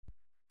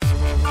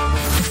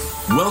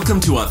Welcome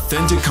to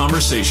Authentic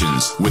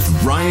Conversations with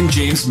Ryan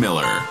James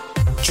Miller.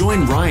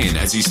 Join Ryan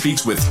as he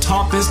speaks with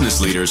top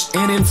business leaders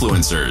and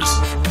influencers,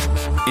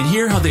 and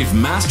hear how they've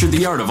mastered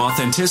the art of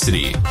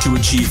authenticity to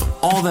achieve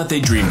all that they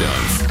dreamed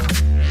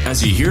of.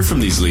 As you hear from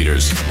these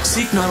leaders,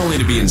 seek not only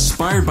to be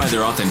inspired by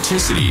their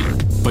authenticity,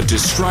 but to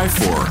strive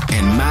for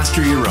and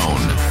master your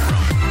own.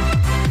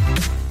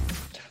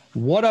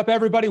 What up,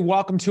 everybody?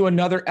 Welcome to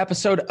another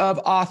episode of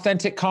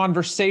Authentic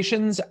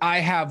Conversations. I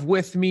have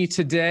with me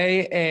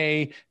today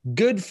a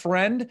good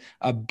friend,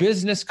 a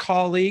business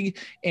colleague,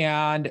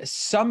 and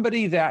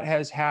somebody that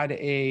has had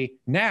a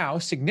now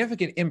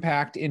significant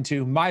impact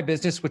into my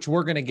business, which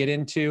we're going to get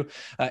into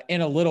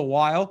in a little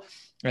while.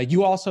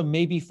 You also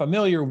may be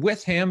familiar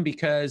with him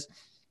because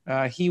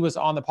he was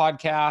on the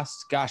podcast.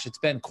 Gosh, it's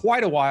been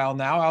quite a while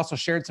now. I also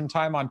shared some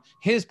time on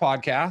his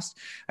podcast.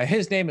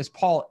 His name is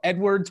Paul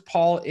Edwards.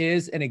 Paul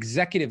is an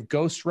executive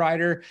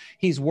ghostwriter.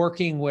 He's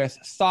working with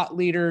thought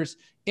leaders,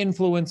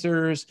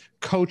 influencers,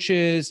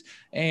 coaches,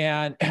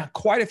 and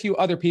quite a few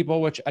other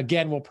people, which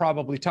again, we'll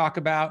probably talk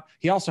about.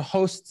 He also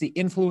hosts the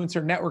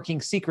Influencer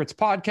Networking Secrets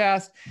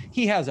podcast.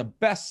 He has a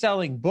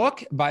best-selling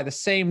book by the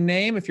same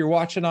name. If you're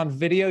watching on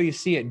video, you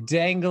see it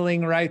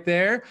dangling right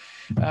there.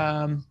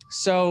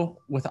 So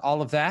with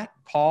all of that,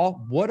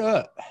 Paul, what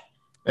up?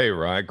 Hey,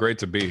 Ryan, great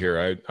to be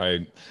here.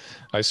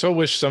 I so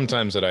wish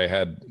sometimes that I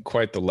had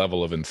quite the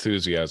level of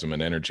enthusiasm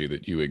and energy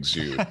that you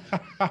exude.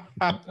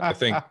 I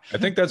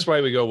think that's why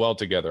we go well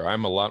together.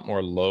 I'm a lot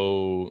more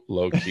low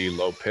key,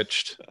 low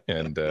pitched,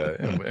 and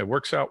it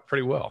works out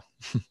pretty well.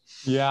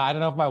 Yeah, I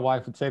don't know if my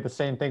wife would say the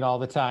same thing all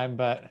the time,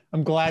 but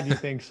I'm glad you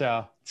think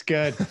so. It's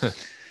good.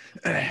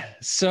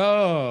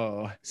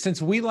 So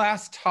since we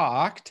last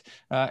talked,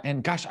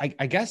 and gosh,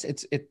 I guess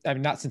I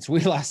mean, not since we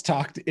last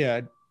talked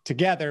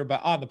together,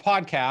 but on the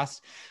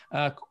podcast,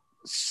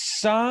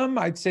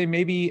 I'd say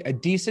maybe a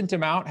decent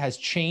amount has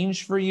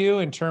changed for you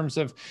in terms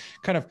of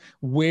kind of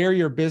where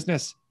your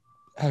business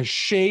has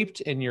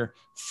shaped and your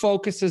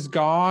focus is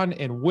gone.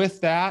 And with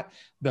that,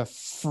 the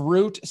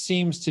fruit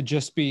seems to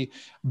just be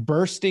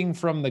bursting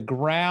from the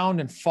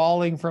ground and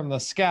falling from the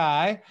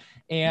sky.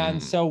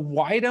 And so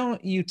why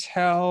don't you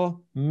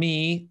tell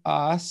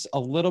us a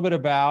little bit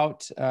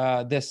about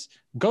this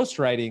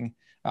ghostwriting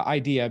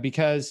idea?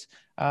 Because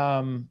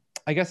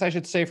I guess I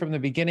should say from the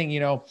beginning,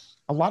 a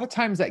lot of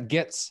times that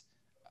gets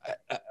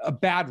a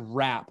bad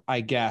rap,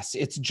 I guess.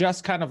 It's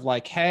just kind of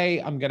like,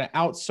 hey, I'm going to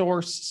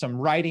outsource some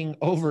writing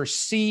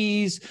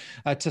overseas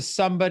to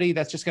somebody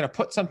that's just going to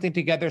put something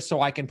together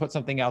so I can put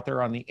something out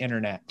there on the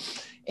internet.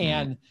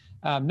 And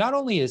not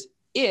only is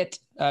it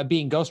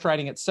being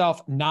ghostwriting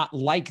itself, not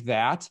like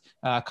that,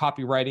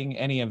 copywriting,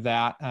 any of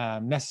that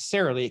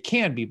necessarily. It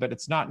can be, but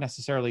it's not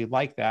necessarily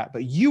like that.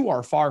 But you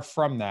are far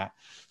from that.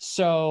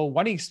 So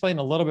why don't you explain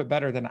a little bit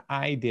better than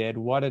I did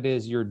what it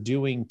is you're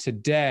doing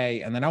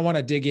today? And then I want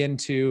to dig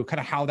into kind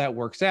of how that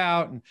works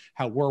out and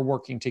how we're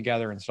working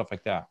together and stuff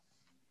like that.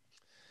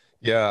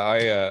 Yeah,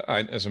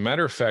 I as a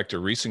matter of fact, a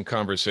recent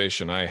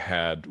conversation I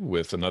had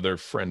with another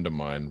friend of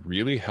mine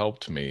really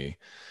helped me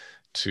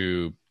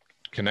to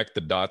connect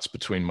the dots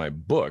between my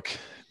book,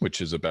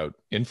 which is about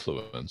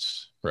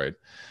influence, right,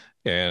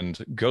 and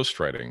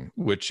ghostwriting,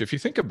 which, if you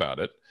think about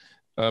it,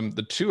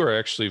 the two are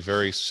actually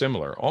very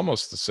similar,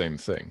 almost the same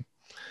thing.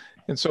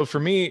 And so for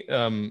me,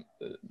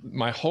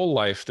 my whole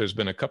life, there's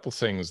been a couple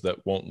things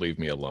that won't leave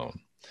me alone.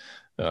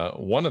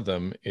 One of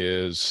them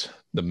is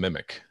the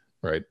mimic,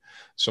 right?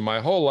 So my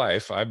whole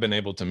life, I've been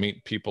able to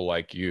meet people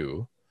like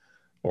you,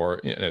 or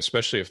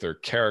especially if they're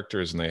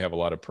characters and they have a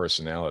lot of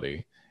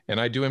personality,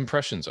 and I do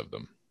impressions of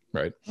them.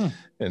 Right.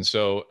 And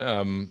so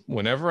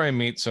whenever I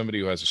meet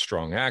somebody who has a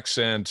strong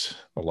accent,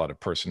 a lot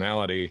of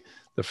personality,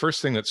 the first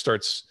thing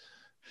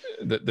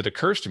that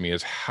occurs to me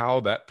is how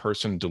that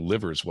person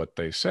delivers what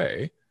they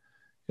say.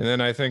 And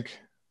then I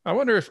think, I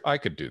wonder if I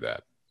could do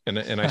that. And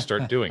I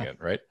start doing it.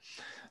 Right.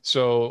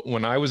 So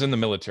when I was in the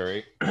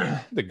military,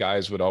 the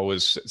guys would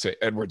always say,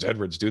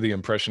 Edwards, do the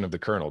impression of the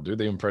colonel, do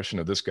the impression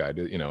of this guy,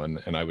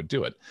 and I would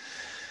do it.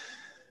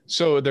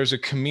 So there's a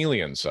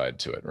chameleon side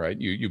to it, right?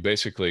 You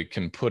basically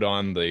can put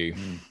on the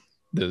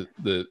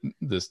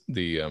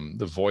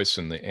voice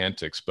and the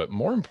antics, but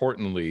more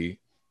importantly,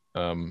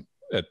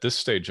 at this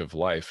stage of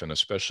life, and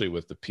especially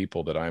with the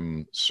people that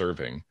I'm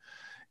serving,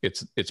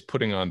 it's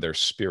putting on their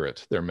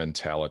spirit, their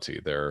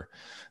mentality,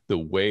 the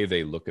way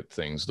they look at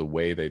things, the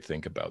way they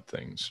think about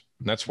things.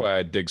 And that's why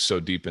I dig so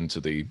deep into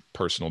the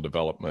personal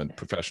development,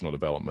 professional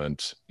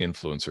development,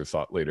 influencer,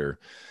 thought leader,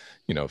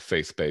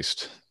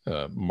 faith-based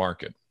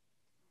market.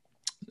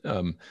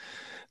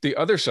 The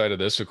other side of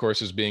this, of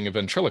course, is being a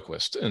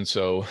ventriloquist. And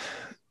so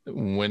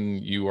when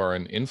you are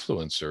an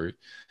influencer,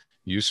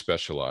 you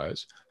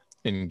specialize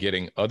in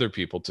getting other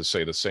people to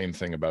say the same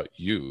thing about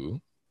you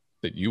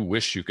that you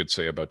wish you could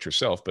say about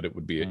yourself, but it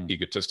would be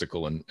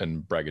egotistical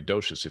and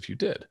braggadocious if you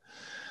did.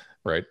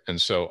 Right. And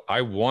so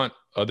I want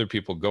other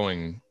people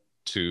going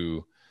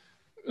to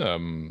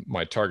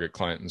my target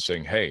client and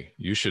saying, hey,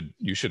 you should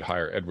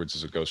hire Edwards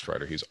as a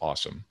ghostwriter. He's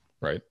awesome.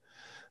 Right.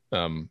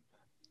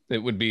 it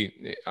would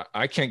be,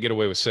 I can't get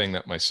away with saying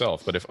that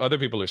myself, but if other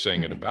people are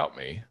saying it about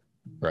me,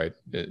 right,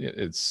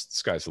 it's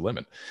sky's the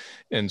limit.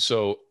 And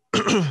so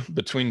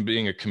between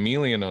being a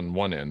chameleon on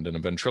one end and a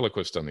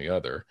ventriloquist on the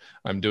other,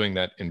 I'm doing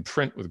that in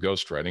print with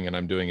ghostwriting, and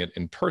I'm doing it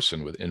in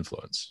person with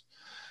influence,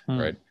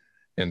 right?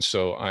 And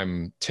so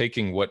I'm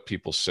taking what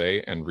people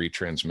say and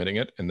retransmitting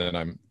it, and then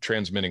I'm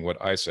transmitting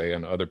what I say,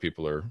 and other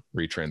people are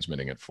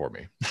retransmitting it for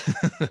me.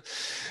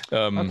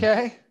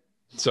 Okay.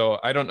 So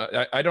I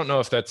don't know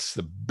if that's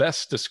the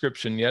best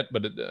description yet,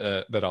 but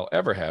that I'll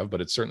ever have, but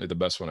it's certainly the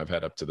best one I've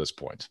had up to this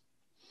point.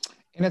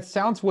 And it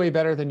sounds way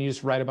better than you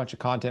just write a bunch of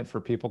content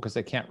for people because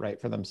they can't write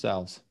for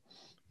themselves.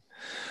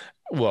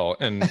 Well,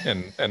 and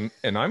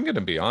I'm going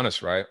to be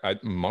honest, right?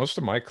 Most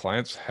of my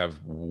clients have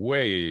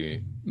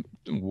way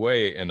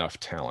enough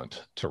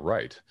talent to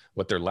write.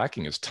 What they're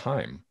lacking is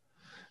time,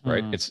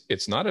 right?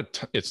 It's not a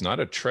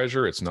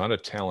treasure, it's not a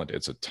talent,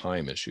 it's a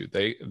time issue.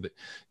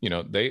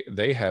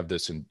 They have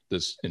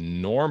this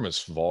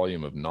enormous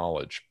volume of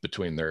knowledge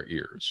between their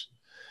ears.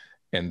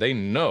 And they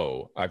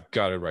know, I've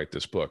got to write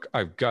this book.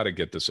 I've got to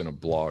get this in a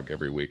blog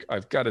every week.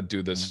 I've got to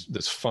do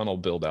this funnel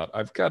build out.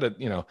 I've got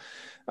to,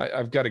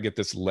 I've got to get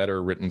this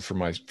letter written for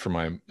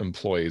my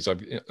employees.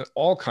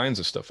 All kinds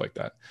of stuff like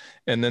that.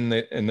 And then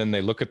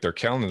they look at their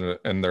calendar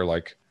and they're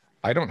like,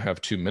 I don't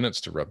have 2 minutes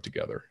to rub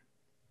together.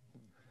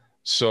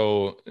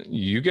 So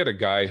you get a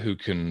guy who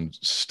can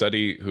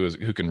study,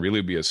 who can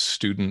really be a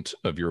student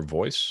of your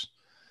voice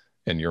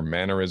and your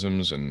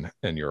mannerisms and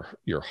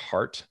your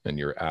heart and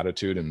your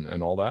attitude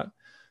and all that,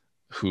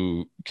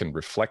 who can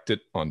reflect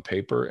it on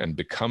paper and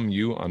become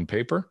you on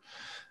paper.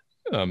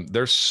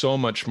 There's so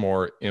much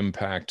more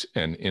impact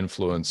and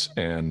influence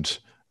and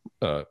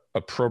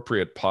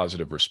appropriate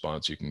positive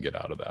response you can get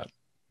out of that.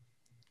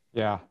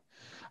 Yeah.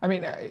 I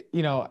mean,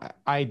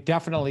 I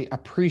definitely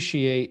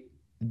appreciate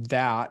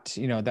that,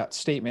 that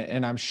statement.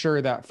 And I'm sure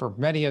that for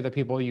many of the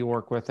people you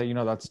work with,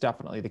 that's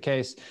definitely the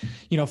case.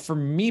 For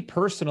me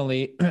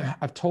personally,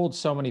 I've told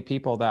so many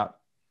people that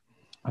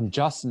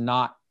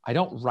I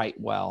don't write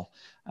well.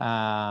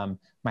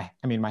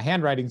 My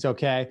handwriting's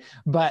okay,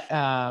 but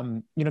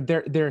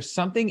there's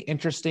something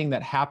interesting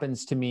that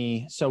happens to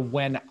me. So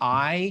when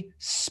I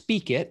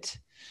speak it,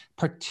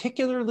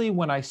 particularly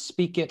when I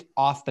speak it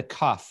off the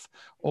cuff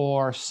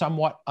or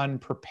somewhat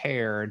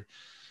unprepared,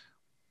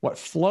 what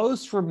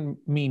flows from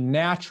me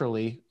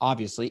naturally,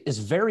 obviously, is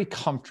very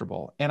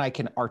comfortable, and I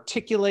can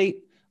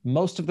articulate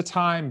most of the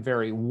time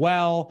very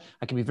well.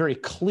 I can be very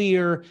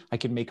clear. I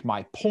can make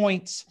my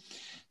points.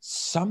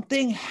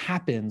 Something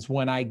happens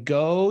when I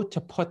go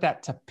to put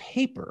that to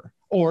paper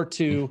or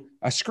to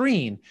a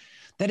screen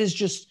that is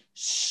just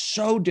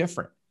so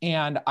different.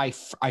 And I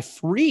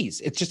freeze.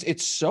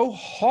 It's so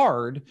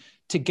hard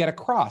to get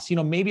across.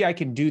 Maybe I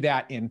can do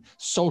that in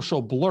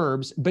social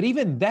blurbs, but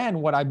even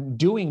then what I'm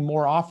doing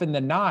more often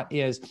than not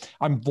is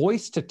I'm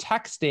voice to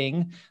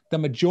texting the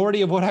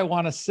majority of what I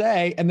want to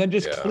say and then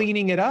just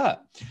cleaning it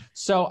up.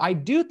 So I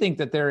do think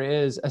that there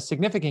is a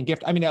significant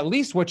gift. I mean, at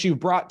least what you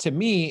brought to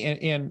me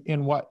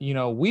in what,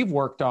 we've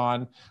worked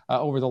on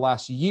over the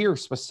last year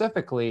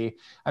specifically.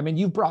 I mean,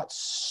 you've brought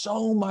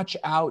so much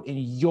out in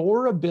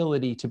your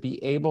ability to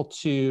be able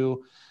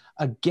to,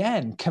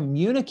 again,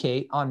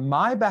 communicate on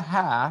my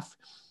behalf,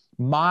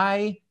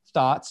 my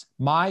thoughts,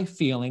 my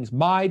feelings,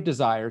 my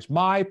desires,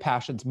 my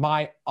passions,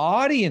 my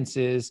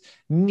audience's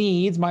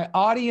needs, my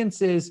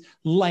audience's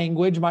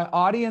language, my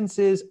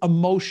audience's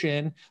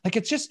emotion. Like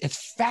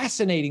it's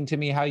fascinating to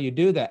me how you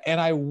do that.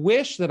 And I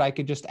wish that I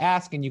could just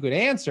ask and you could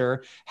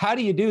answer, how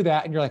do you do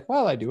that? And you're like,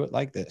 well, I do it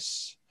like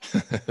this.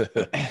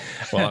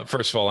 Well,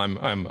 first of all, I'm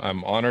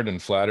honored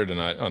and flattered, and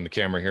on the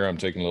camera here, I'm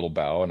taking a little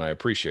bow, and I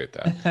appreciate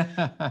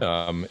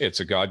that. It's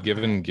a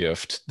God-given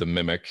gift, the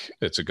mimic.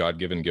 It's a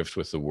God-given gift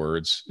with the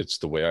words. It's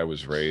the way I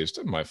was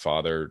raised. My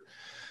father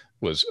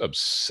was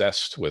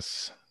obsessed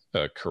with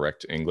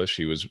correct English.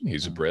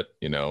 He's a Brit,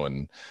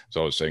 and was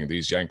always saying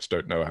these Yanks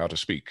don't know how to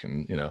speak,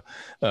 and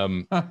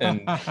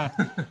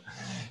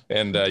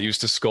and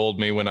used to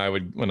scold me when I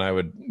would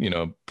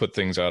put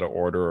things out of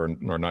order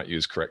or not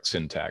use correct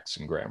syntax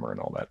and grammar and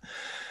all that.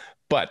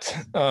 But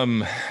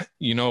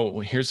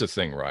here's the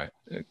thing, right?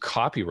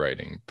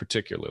 Copywriting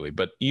particularly,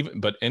 but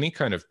any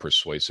kind of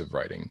persuasive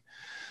writing,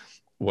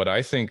 what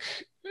I think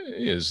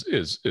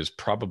is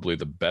probably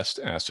the best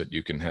asset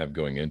you can have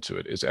going into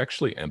it is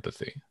actually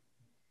empathy.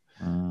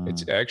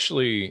 It's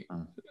actually,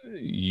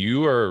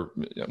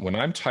 when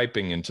I'm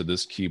typing into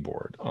this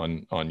keyboard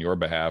on your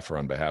behalf or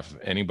on behalf of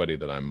anybody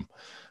that I'm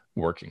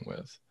working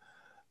with,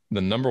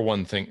 the number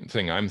one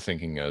thing I'm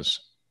thinking is,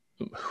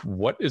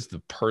 what is the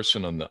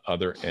person on the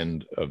other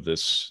end of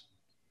this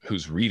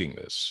who's reading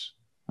this?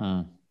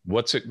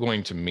 What's it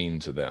going to mean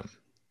to them?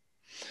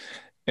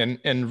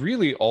 And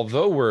really,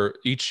 although we're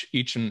each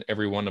and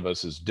every one of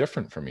us is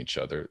different from each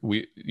other,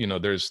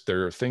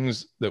 there are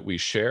things that we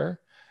share,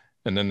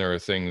 and then there are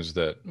things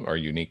that are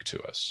unique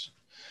to us.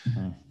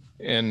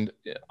 And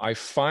I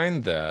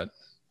find that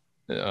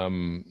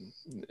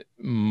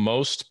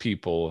most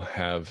people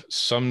have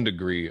some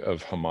degree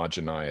of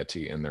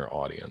homogeneity in their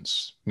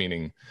audience,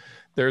 meaning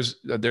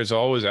there's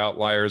always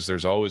outliers.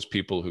 There's always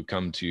people who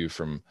come to you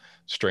from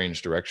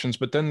strange directions,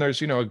 but then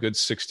there's, a good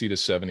 60 to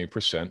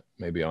 70%,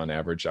 maybe on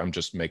average, I'm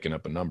just making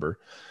up a number,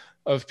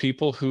 of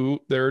people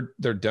who their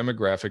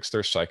demographics,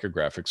 their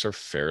psychographics are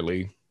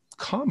fairly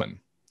common.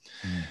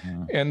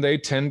 Mm-hmm. And they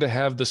tend to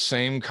have the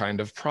same kind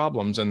of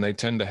problems, and they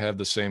tend to have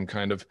the same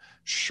kind of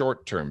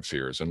short-term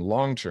fears and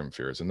long-term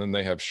fears. And then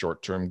they have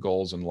short-term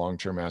goals and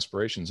long-term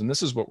aspirations. And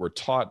this is what we're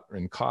taught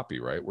in copy,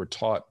 right? We're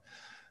taught,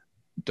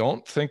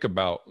 don't think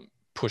about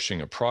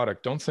pushing a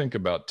product. Don't think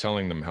about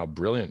telling them how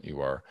brilliant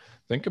you are.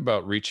 Think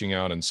about reaching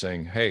out and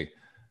saying, hey,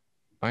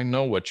 I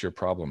know what your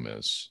problem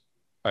is.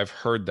 I've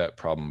heard that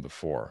problem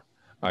before.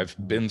 I've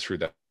been through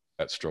that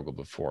struggle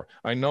before.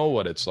 I know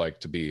what it's like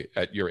to be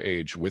at your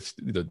age with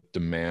the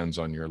demands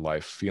on your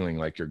life, feeling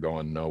like you're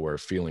going nowhere,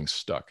 feeling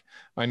stuck.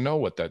 I know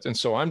what that's, and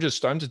so I'm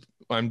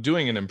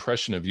doing an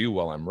impression of you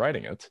while I'm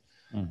writing it,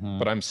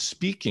 but I'm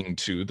speaking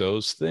to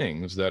those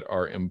things that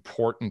are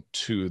important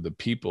to the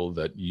people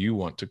that you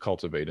want to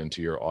cultivate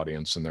into your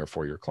audience and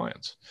therefore your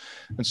clients.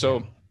 And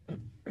so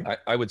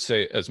I would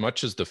say, as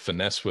much as the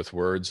finesse with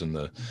words and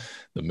the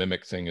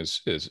mimic thing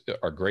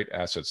are great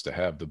assets to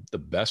have, the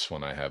best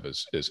one I have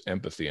is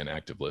empathy and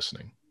active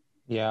listening.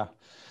 Yeah,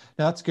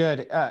 no, that's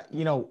good.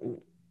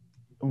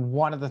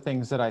 One of the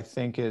things that I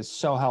think is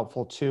so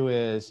helpful too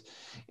is,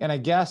 and I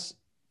guess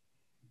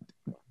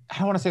I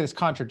don't want to say this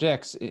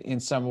contradicts in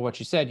some of what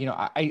you said.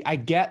 I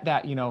get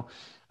that,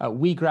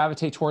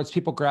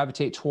 people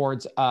gravitate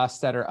towards us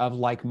that are of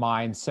like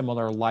mind,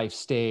 similar life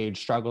stage,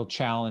 struggle,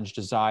 challenge,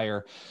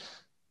 desire.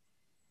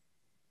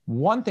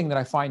 One thing that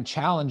I find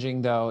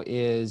challenging though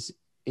is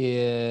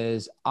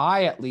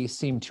I at least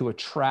seem to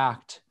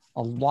attract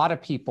a lot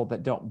of people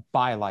that don't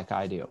buy like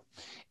I do.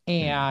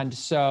 And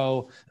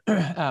so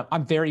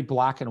I'm very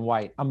black and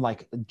white. I'm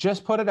like,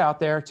 just put it out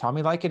there. Tell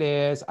me like it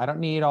is. I don't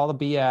need all the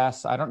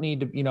BS. I don't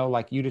need to,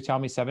 like you to tell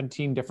me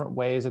 17 different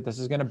ways that this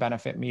is going to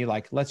benefit me.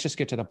 Like, let's just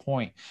get to the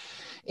point.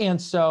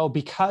 And so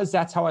because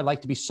that's how I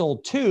like to be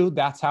sold to,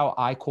 that's how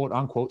I quote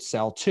unquote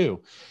sell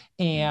to.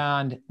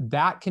 And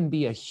that can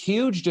be a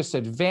huge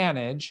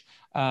disadvantage.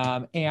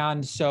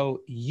 And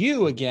so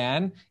you,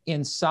 again,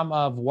 in some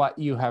of what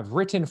you have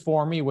written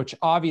for me, which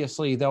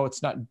obviously, though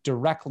it's not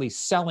directly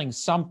selling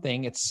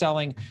something, it's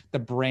selling the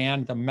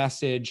brand, the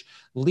message,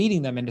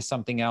 leading them into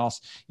something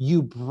else,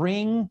 you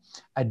bring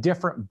a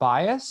different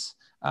bias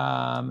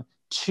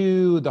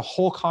to the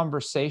whole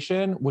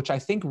conversation, which I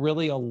think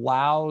really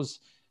allows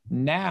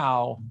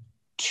now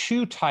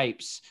two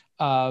types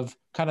of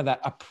kind of that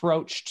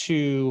approach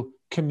to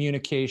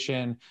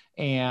communication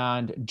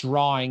and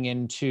drawing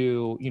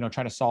into,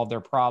 trying to solve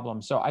their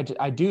problem. So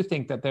I do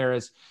think that there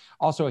is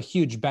also a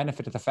huge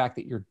benefit to the fact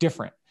that you're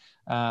different,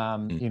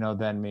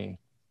 than me.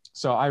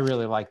 So I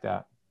really like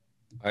that.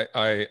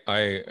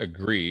 I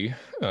agree.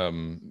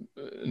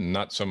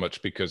 Not so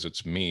much because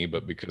it's me,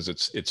 but because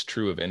it's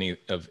true of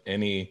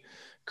any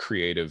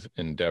creative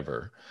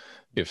endeavor.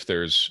 If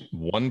there's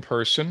one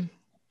person,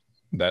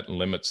 that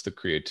limits the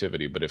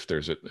creativity. But if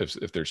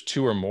there's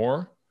two or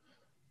more,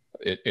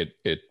 it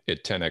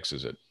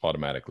 10x's it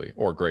automatically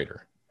or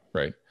greater,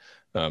 right?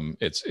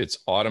 It's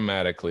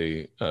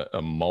automatically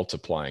a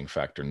multiplying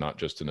factor, not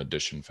just an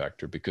addition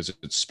factor, because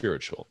it's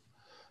spiritual.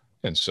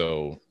 And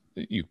so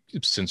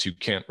since you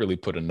can't really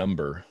put a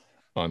number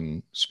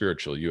on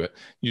spiritual, you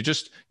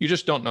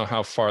just don't know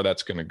how far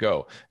that's going to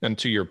go. And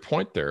to your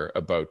point there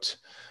about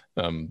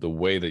the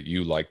way that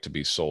you like to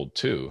be sold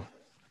to,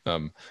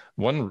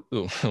 one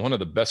of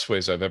the best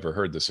ways I've ever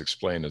heard this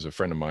explained is a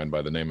friend of mine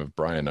by the name of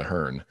Brian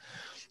Ahern.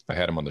 I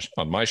had him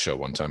on my show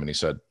one time, and he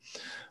said,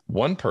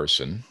 one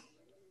person,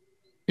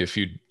 if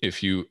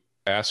you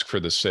ask for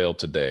the sale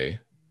today,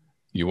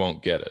 you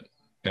won't get it.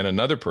 And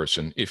another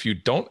person, if you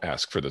don't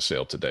ask for the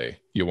sale today,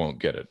 you won't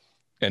get it.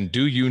 And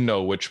do you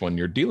know which one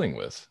you're dealing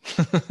with?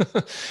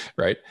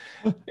 Right?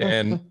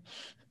 And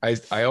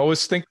I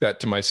always think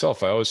that to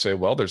myself. I always say,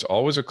 well, there's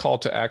always a call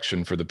to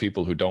action for the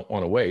people who don't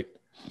want to wait.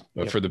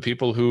 But for the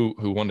people who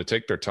want to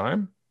take their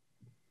time,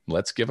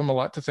 let's give them a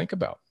lot to think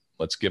about.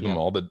 Let's give them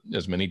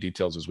as many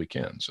details as we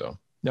can. So,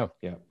 no,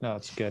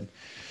 that's good.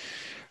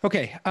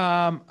 Okay.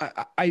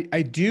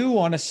 I do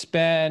want to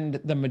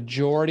spend the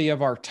majority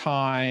of our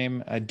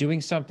time doing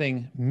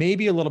something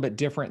maybe a little bit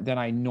different than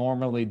I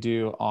normally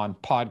do on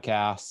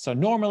podcasts. So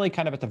normally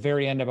kind of at the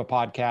very end of a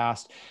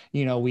podcast,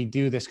 we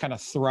do this kind of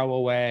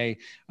throwaway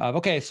of,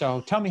 okay, so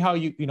tell me how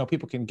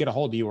people can get a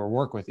hold of you or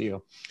work with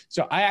you.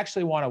 So I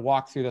actually want to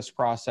walk through this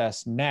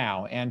process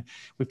now. And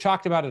we've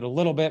talked about it a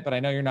little bit, but I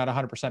know you're not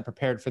 100%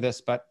 prepared for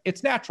this, but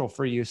it's natural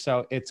for you.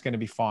 So it's going to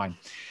be fine.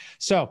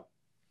 So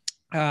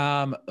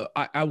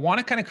I want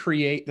to kind of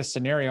create the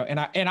scenario, and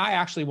I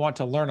actually want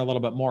to learn a little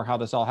bit more how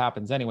this all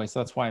happens anyway. So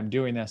that's why I'm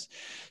doing this.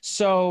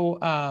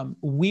 So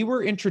we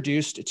were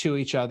introduced to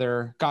each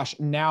other. Gosh,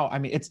 now, I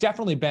mean, it's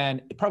definitely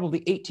been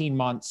probably 18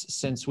 months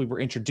since we were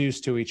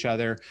introduced to each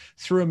other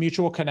through a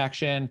mutual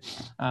connection.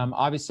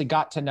 Obviously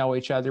got to know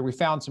each other. We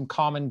found some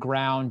common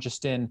ground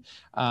just in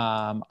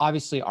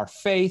obviously our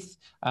faith,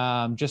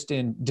 just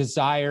in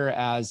desire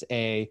as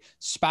a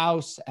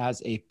spouse,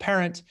 as a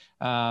parent,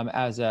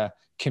 as a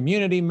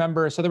community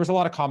member. So there was a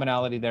lot of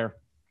commonality there.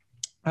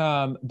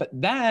 But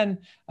then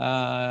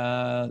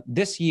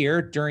this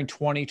year, during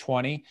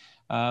 2020,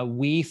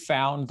 we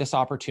found this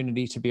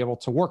opportunity to be able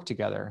to work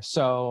together.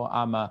 So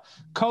I'm a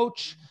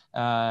coach,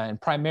 and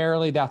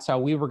primarily that's how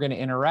we were going to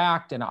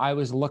interact. And I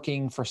was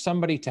looking for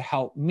somebody to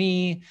help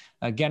me,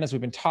 again, as we've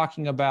been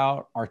talking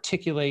about,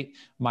 articulate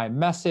my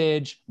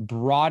message,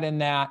 broaden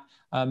that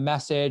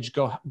message,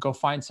 go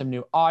find some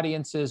new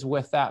audiences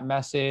with that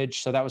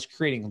message. So that was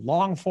creating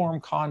long form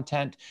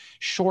content,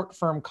 short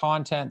form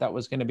content that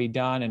was going to be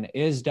done and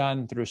is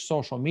done through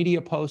social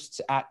media posts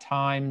at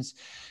times.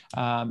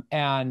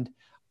 And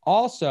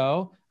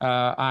also,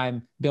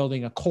 I'm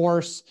building a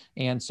course.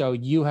 And so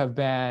you have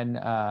been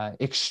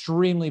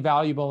extremely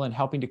valuable in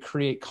helping to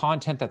create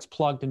content that's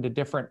plugged into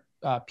different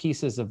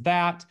pieces of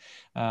that.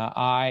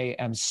 I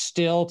am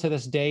still to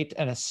this date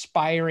an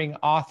aspiring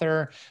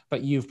author,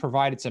 but you've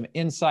provided some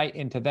insight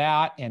into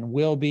that and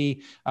will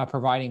be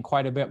providing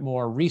quite a bit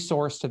more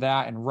resource to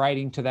that and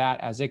writing to that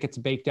as it gets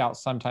baked out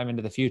sometime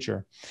into the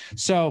future.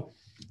 So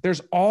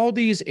there's all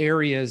these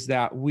areas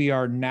that we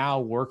are now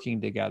working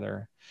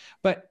together.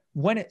 But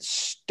when it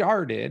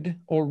started,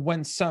 or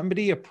when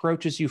somebody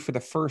approaches you for the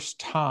first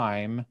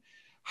time,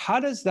 how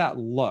does that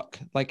look?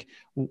 Like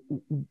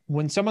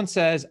when someone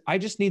says, I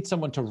just need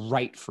someone to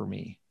write for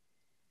me.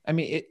 I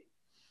mean,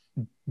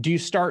 do you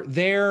start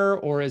there,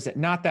 or is it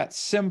not that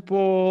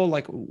simple?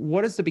 Like,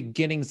 what does the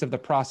beginnings of the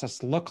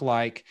process look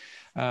like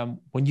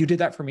when you did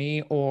that for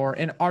me?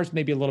 And ours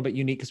may be a little bit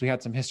unique because we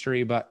had some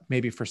history, but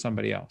maybe for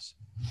somebody else.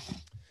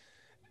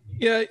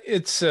 Yeah,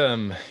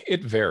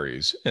 it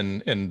varies.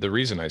 And the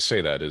reason I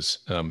say that is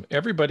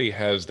everybody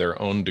has their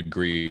own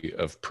degree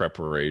of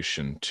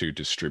preparation to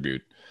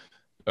distribute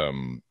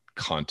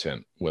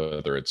content,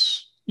 whether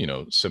it's,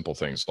 simple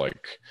things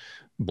like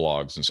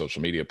blogs and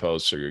social media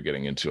posts, or you're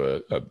getting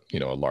into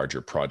a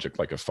larger project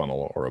like a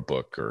funnel or a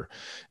book or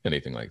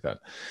anything like that.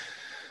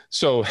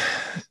 So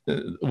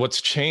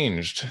what's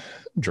changed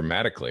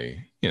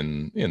dramatically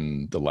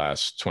in the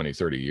last 20,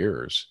 30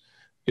 years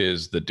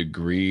is the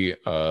degree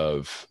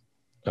of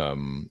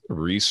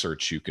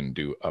research you can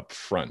do up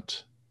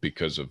front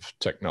because of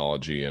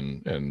technology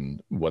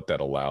and what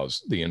that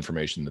allows, the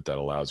information that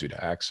allows you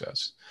to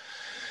access.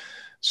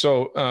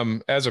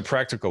 So as a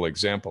practical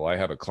example, I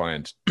have a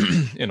client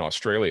in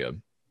Australia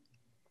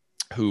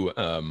who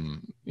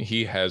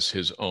he has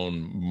his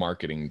own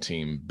marketing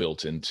team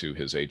built into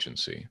his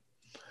agency.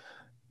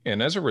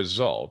 And as a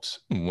result,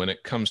 when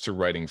it comes to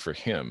writing for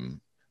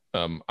him,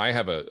 I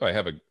have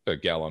a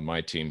gal on my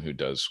team who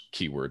does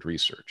keyword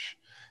research.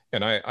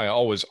 And I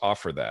always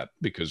offer that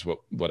because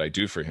what I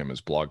do for him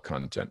is blog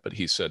content. But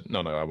he said,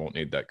 no, I won't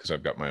need that because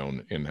I've got my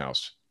own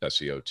in-house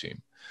SEO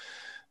team.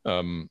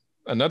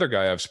 Another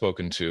guy I've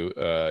spoken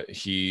to,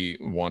 he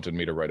wanted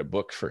me to write a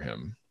book for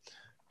him.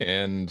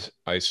 And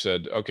I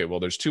said, okay, well,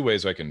 there's two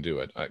ways I can do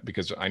it.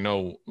 Because I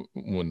know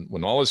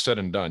when all is said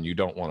and done, you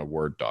don't want a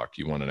Word doc.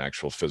 You want an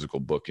actual physical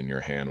book in your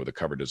hand with a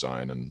cover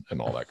design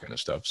and all that kind of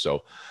stuff.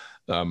 So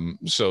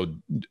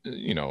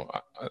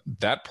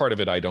that part of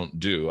it I don't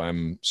do.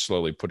 I'm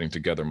slowly putting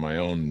together my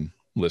own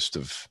list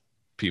of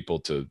people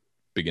to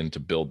begin to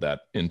build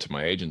that into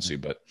my agency.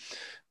 But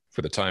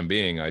for the time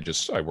being, I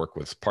work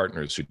with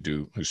partners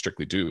who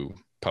strictly do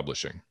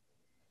publishing.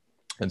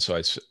 And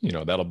so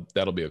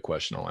that'll be a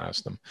question I'll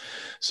ask them.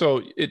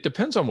 So it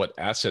depends on what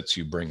assets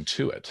you bring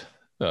to it,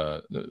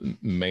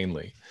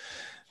 mainly.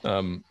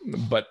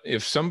 But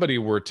if somebody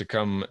were to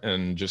come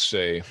and just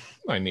say,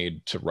 I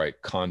need to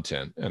write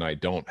content and I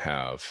don't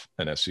have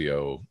an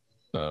SEO,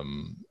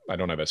 I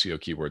don't have SEO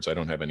keywords, I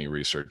don't have any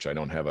research, I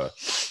don't have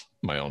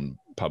my own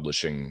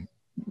publishing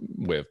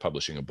way of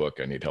publishing a book,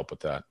 I need help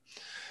with that.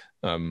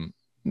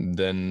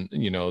 Then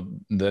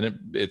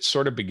it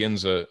sort of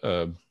begins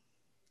a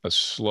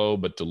slow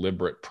but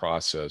deliberate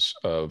process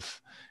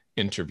of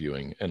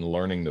interviewing and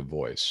learning the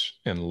voice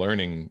and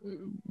learning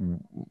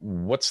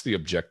what's the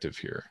objective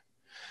here.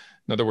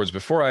 In other words,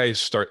 before I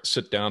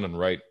sit down and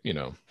write,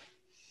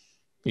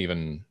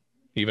 even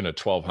a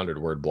 1,200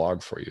 word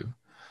blog for you,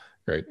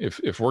 right?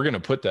 If we're going to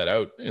put that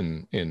out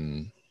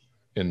in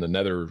the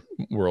nether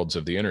worlds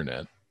of the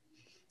internet,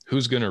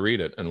 who's going to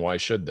read it and why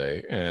should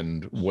they?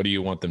 And what do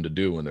you want them to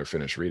do when they're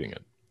finished reading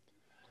it?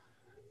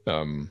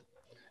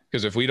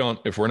 Because if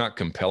we're not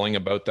compelling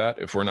about that,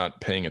 if we're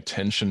not paying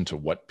attention to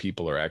what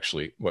people are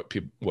actually,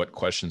 what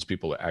questions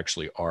people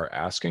actually are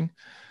asking,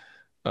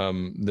 I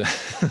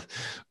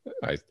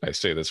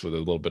say this with a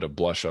little bit of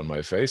blush on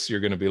my face.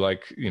 You're going to be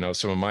like,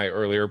 some of my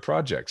earlier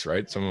projects,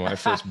 right? Some of my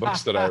first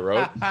books that I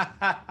wrote.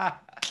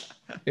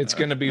 it's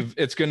going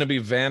to be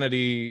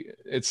vanity.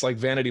 It's like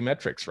vanity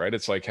metrics, right?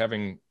 It's like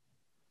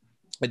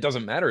it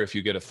doesn't matter if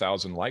you get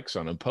 1,000 likes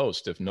on a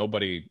post if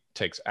nobody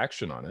takes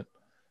action on it,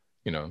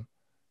 you know.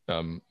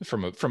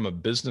 From a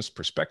business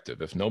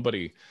perspective, if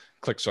nobody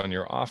clicks on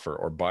your offer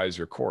or buys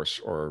your course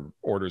or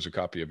orders a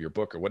copy of your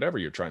book or whatever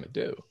you're trying to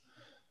do.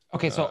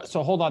 Okay, so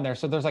hold on there.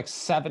 So there's like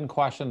 7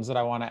 questions that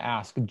I want to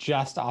ask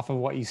just off of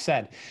what you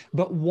said.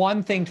 But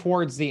one thing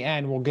towards the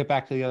end, we'll get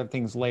back to the other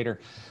things later.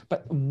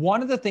 But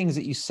one of the things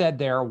that you said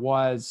there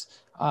was,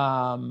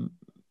 I'm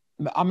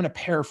going to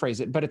paraphrase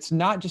it, but it's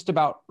not just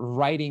about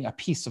writing a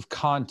piece of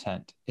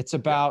content. It's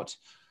about,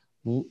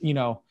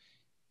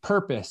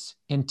 purpose,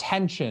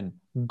 intention,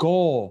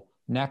 goal,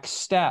 next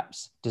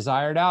steps,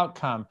 desired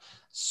outcome.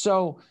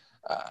 So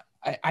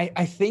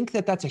I think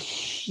that that's a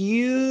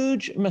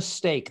huge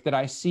mistake that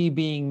I see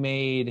being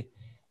made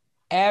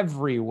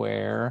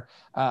everywhere,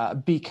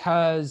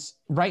 because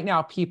right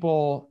now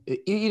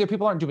either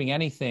people aren't doing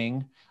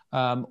anything,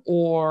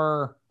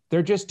 or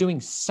they're just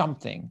doing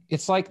something.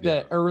 It's like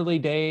the early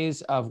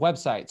days of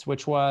websites,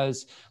 which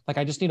was like,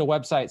 I just need a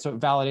website so it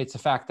validates the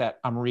fact that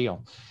I'm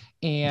real.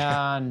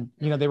 And,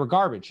 they were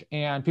garbage,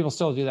 and people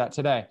still do that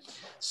today.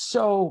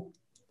 So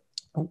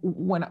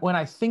when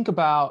I think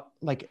about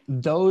like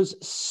those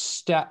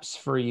steps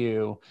for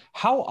you,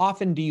 how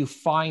often do you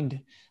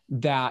find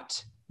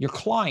that your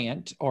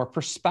client or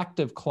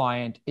prospective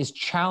client is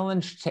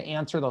challenged to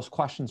answer those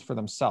questions for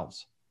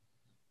themselves?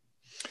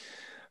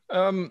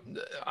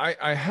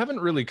 I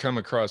haven't really come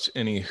across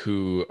any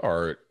who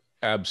are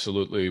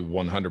absolutely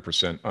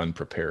 100%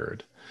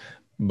 unprepared,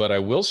 but I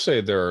will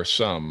say there are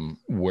some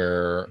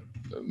where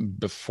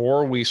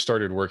before we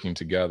started working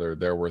together,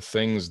 there were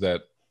things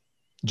that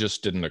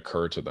just didn't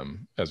occur to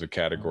them as a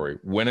category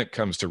when it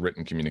comes to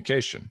written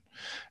communication,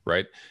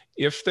 right?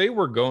 If they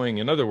were going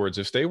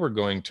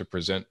to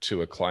present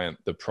to a client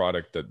the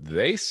product that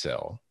they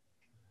sell,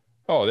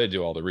 they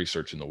do all the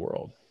research in the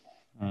world.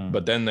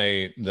 But then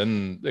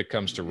it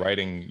comes to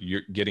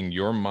writing, getting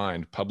your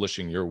mind,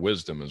 publishing your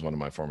wisdom, as one of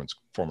my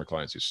former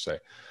clients used to say.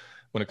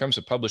 When it comes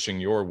to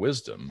publishing your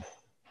wisdom,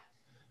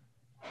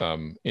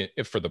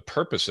 if for the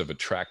purpose of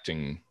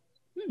attracting,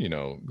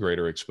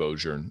 greater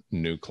exposure,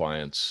 new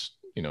clients,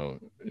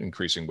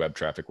 increasing web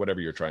traffic,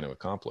 whatever you're trying to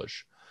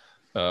accomplish,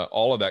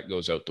 all of that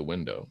goes out the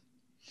window.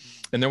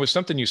 And there was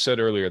something you said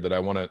earlier that I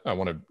want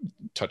to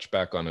touch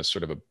back on as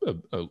sort of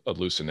a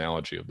loose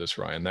analogy of this,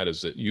 Ryan. That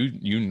is that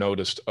you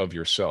noticed of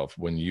yourself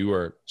when you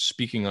are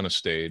speaking on a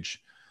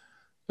stage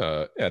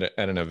at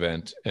an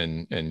event,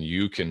 and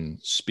you can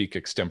speak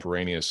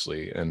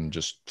extemporaneously and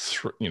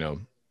just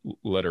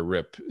let her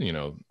rip.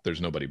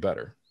 There's nobody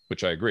better.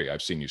 Which I agree.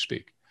 I've seen you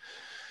speak.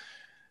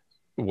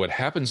 What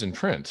happens in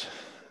print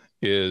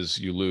is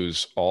you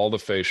lose all the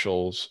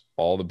facials,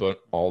 all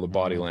the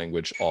body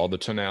language, all the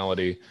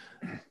tonality,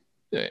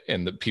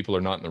 and the people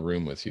are not in the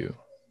room with you.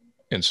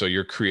 And so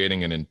you're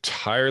creating an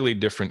entirely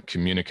different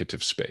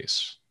communicative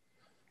space.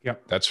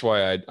 Yep. That's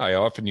why I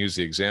often use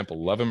the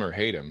example, love him or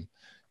hate him.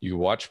 You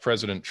watch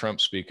President Trump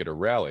speak at a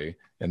rally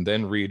and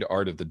then read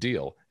Art of the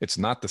Deal. It's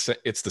not the same.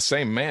 It's the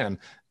same man.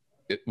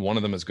 One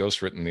of them is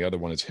ghostwritten. The other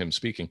one is him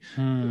speaking.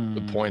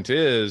 The point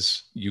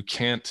is, you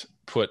can't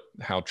put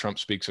how Trump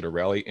speaks at a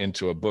rally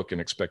into a book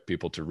and expect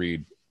people to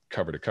read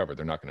cover to cover.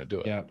 They're not going to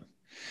do it. Yeah.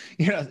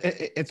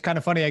 It's kind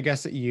of funny, I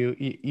guess, that you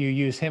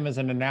use him as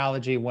an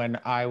analogy when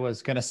I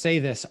was going to say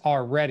this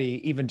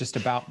already, even just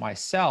about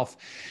myself.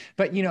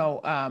 But,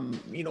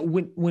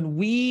 when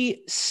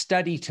we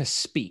study to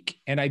speak,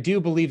 and I do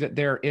believe that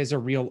there is a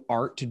real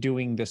art to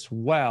doing this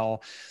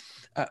well,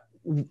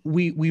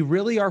 we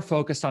really are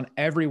focused on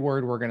every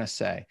word we're going to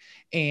say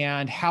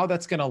and how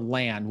that's going to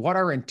land, what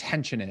our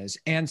intention is.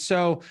 And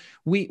so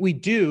we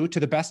do, to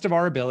the best of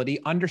our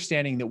ability,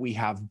 understanding that we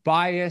have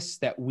bias,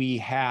 that we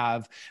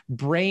have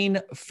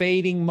brain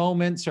fading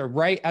moments, or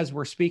right as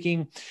we're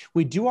speaking,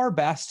 we do our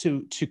best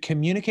to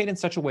communicate in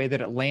such a way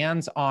that it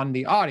lands on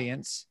the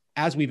audience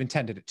as we've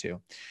intended it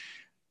to.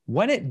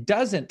 When it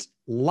doesn't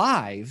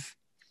live,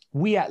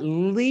 we at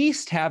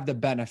least have the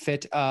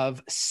benefit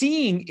of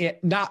seeing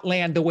it not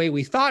land the way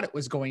we thought it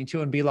was going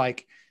to, and be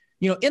like,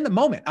 in the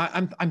moment,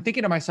 I'm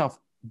thinking to myself,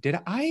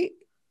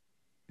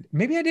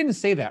 maybe I didn't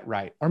say that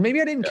right, or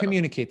maybe I didn't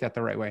communicate that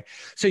the right way.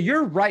 So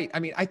you're right. I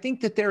mean, I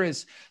think that there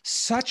is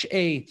such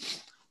an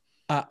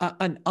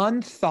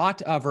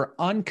unthought of or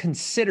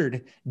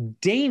unconsidered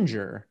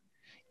danger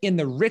in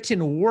the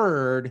written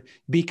word,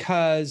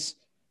 because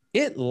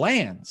it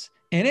lands.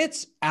 And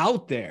it's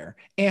out there,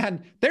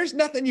 and there's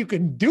nothing you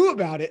can do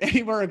about it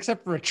anymore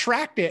except for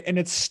retract it, and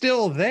it's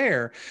still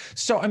there.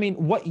 So, I mean,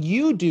 what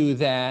you do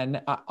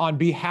then on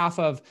behalf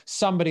of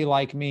somebody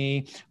like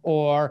me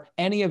or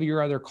any of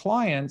your other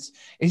clients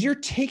is you're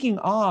taking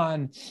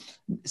on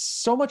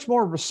so much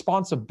more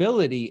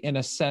responsibility, in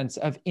a sense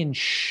of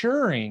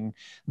ensuring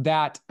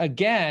that,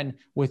 again,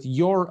 with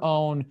your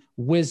own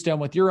wisdom,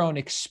 with your own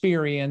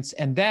experience,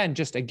 and then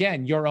just,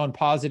 again, your own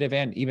positive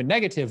and even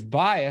negative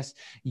bias,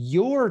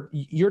 you're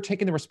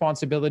taking the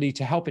responsibility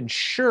to help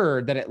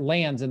ensure that it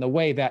lands in the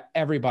way that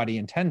everybody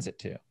intends it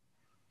to.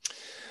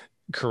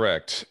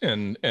 Correct.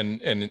 And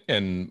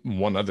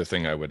one other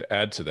thing I would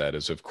add to that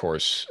is, of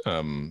course,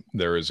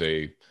 there is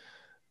a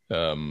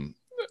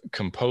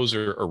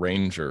composer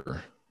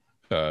arranger,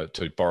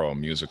 to borrow a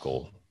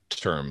musical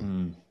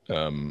term,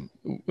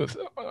 with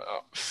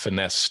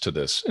finesse to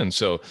this. And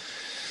so,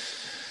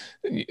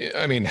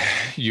 I mean,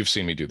 you've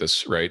seen me do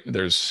this, right?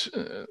 There's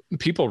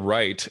people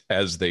write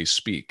as they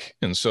speak.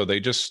 And so they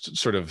just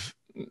sort of,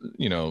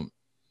 you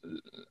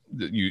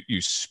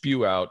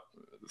spew out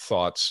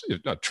thoughts.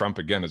 Trump,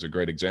 again, is a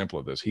great example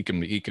of this. He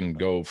can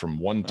go from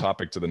one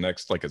topic to the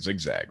next like a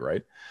zigzag,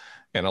 right?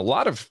 And a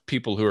lot of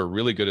people who are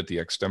really good at the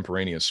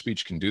extemporaneous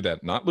speech can do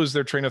that, not lose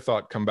their train of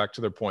thought, come back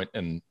to their point,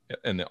 and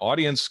the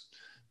audience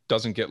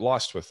doesn't get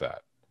lost with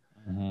that.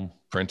 Mm-hmm.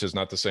 Print is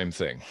not the same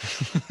thing.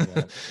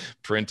 Yeah.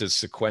 Print is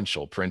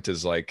sequential. Print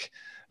is like,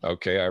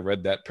 okay, I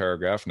read that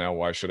paragraph. Now,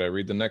 why should I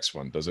read the next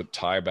one? Does it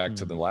tie back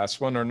to the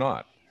last one or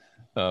not?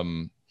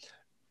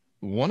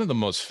 One of the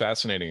most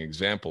fascinating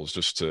examples,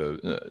 just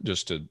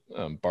to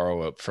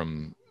borrow up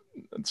from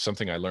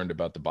something I learned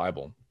about the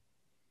Bible,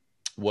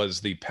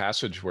 was the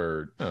passage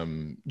where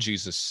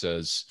Jesus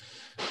says,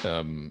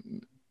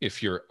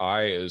 if your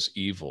eye is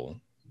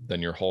evil,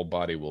 then your whole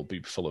body will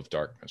be full of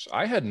darkness.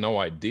 I had no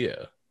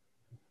idea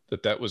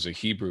that was a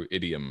Hebrew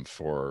idiom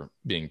for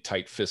being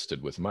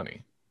tight-fisted with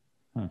money.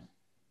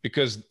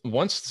 Because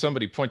once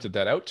somebody pointed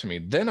that out to me,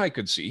 then I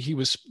could see he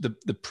was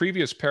the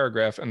previous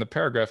paragraph and the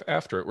paragraph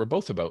after it were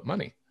both about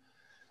money.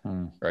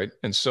 Right.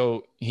 And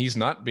so he's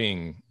not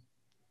being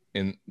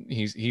and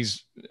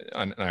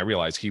I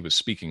realized he was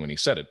speaking when he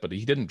said it, but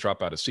he didn't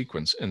drop out of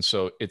sequence. And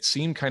so it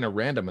seemed kind of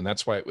random. And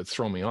that's why it would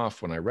throw me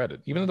off when I read it,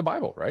 even in the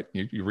Bible, right?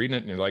 You're reading it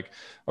and you're like,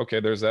 okay,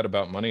 there's that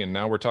about money. And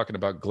now we're talking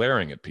about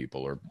glaring at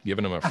people or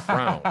giving them a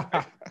frown.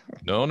 Right?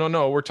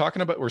 No.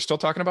 We're still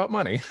talking about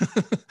money.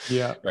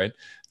 Yeah. Right.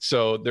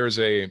 So there's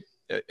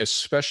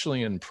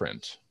especially in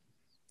print,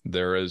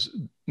 there is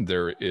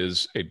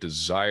a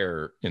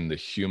desire in the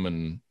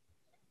human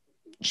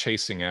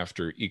chasing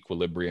after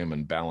equilibrium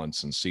and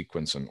balance and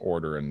sequence and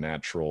order and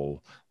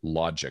natural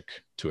logic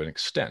to an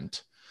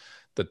extent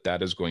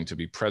that is going to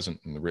be present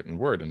in the written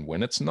word. And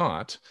when it's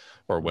not,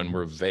 or when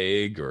we're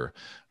vague or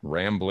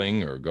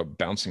rambling or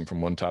bouncing from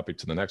one topic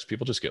to the next,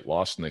 people just get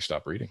lost and they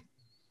stop reading.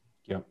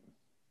 Yep.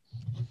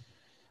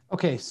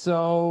 Okay.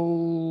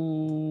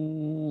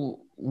 So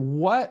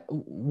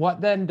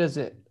what then does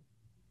it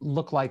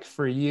look like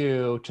for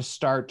you to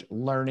start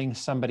learning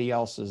somebody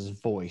else's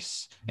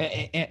voice?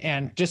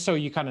 And just so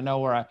you kind of know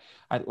where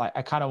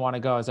I kind of want to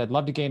go, is I'd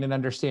love to gain an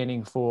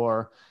understanding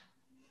for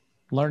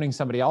learning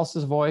somebody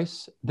else's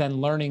voice,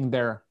 then learning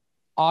their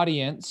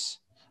audience,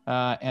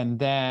 and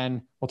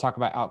then we'll talk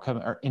about outcome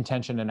or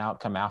intention and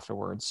outcome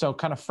afterwards. So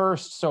kind of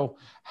first, so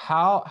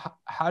how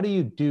do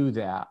you do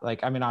that?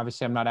 Like, I mean,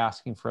 obviously I'm not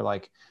asking for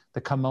like the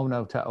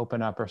kimono to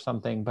open up or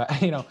something, but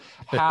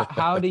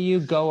how do you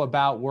go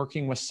about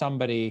working with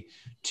somebody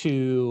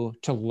to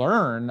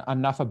learn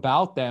enough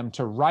about them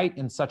to write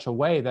in such a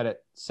way that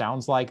it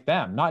sounds like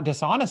them, not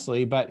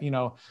dishonestly, but,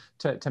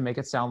 to make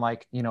it sound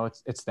like,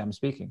 it's them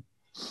speaking.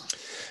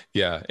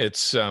 Yeah,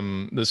 it's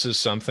this is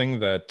something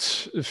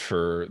that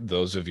for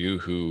those of you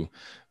who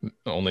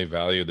only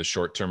value the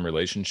short-term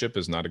relationship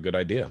is not a good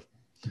idea,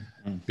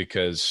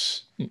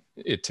 because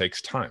it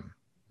takes time,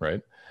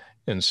 right?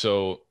 And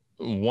so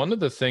one of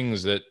the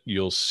things that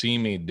you'll see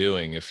me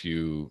doing if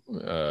you,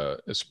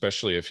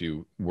 especially if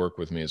you work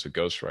with me as a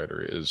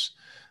ghostwriter, is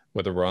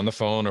whether we're on the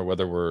phone or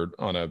whether we're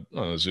on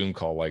a Zoom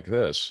call like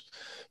this,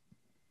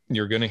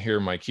 you're going to hear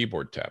my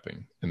keyboard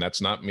tapping, and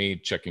that's not me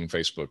checking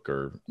Facebook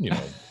or,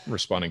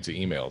 responding to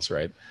emails,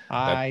 right?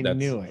 I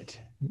knew it.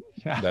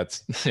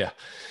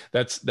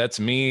 That's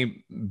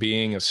me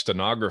being a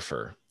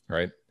stenographer,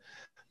 right?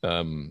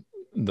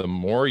 The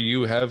more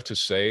you have to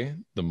say,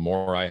 the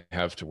more I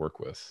have to work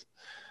with.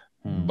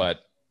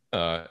 But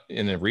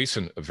in a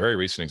very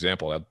recent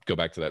example, I'll go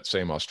back to that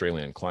same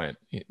Australian client.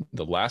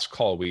 The last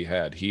call we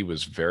had, he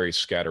was very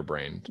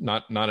scatterbrained,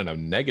 not in a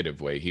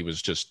negative way.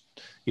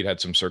 He'd had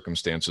some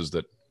circumstances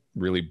that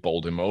really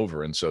bowled him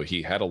over. And so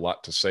he had a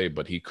lot to say,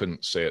 but he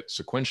couldn't say it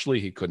sequentially.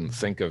 He couldn't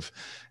think of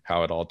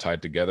how it all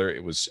tied together.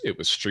 It was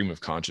stream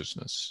of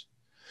consciousness.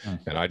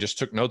 And I just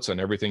took notes on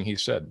everything he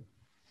said.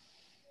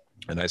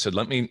 And I said,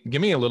 give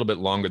me a little bit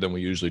longer than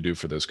we usually do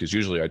for this, because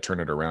usually I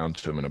turn it around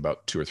to him in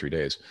about 2 or 3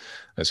 days.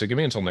 I said, give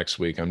me until next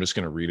week. I'm just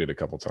going to read it a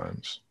couple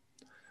times.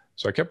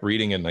 So I kept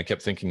reading it and I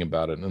kept thinking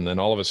about it. And then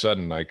all of a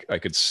sudden I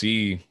could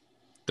see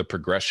the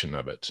progression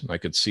of it. And I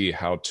could see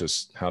how to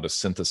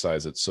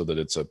synthesize it so that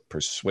it's a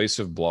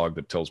persuasive blog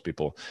that tells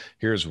people,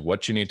 here's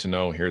what you need to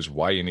know, here's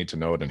why you need to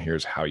know it, and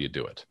here's how you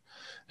do it.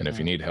 And if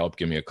you need help,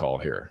 give me a call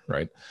here,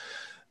 right?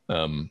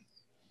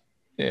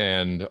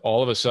 And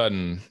all of a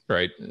sudden,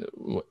 right,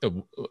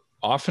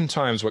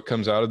 oftentimes what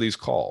comes out of these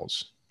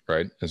calls,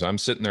 right, is I'm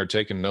sitting there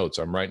taking notes.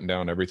 I'm writing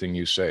down everything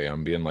you say.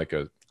 I'm being like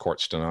a court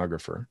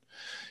stenographer.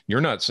 You're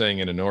not saying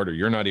it in order.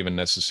 You're not even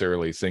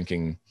necessarily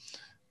thinking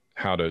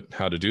how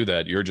to do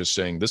that. You're just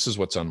saying, this is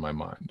what's on my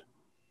mind.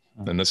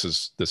 And this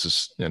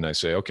is, and I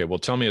say, okay, well,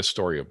 tell me a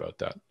story about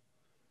that.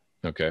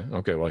 Okay.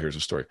 Okay. Well, here's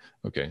a story.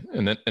 Okay.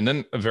 And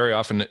then very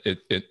often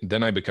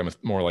then I become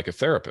more like a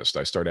therapist.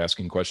 I start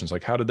asking questions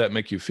like, how did that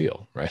make you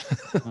feel? Right.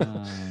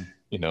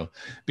 You know,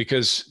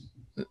 because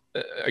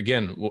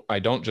again, I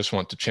don't just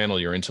want to channel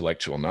your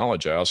intellectual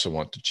knowledge. I also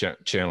want to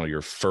channel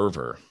your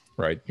fervor,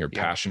 right? Your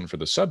passion for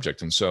the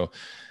subject. And so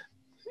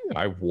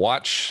I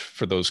watch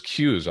for those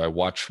cues. I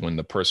watch when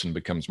the person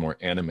becomes more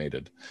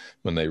animated,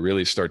 when they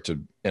really start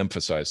to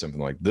emphasize something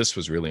like, this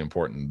was really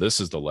important. This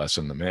is the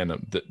lesson.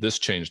 This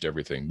changed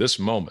everything. This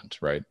moment,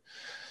 right?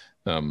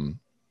 You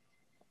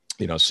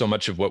know, so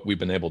much of what we've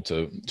been able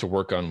to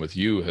work on with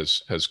you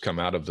has come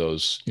out of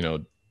those, you know,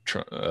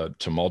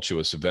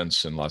 tumultuous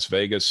events in Las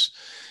Vegas,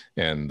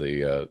 and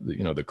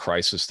the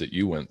crisis that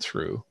you went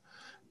through,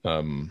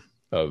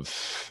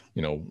 of,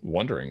 you know,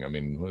 wondering, I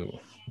mean,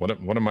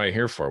 what am I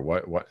here for?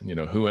 What, you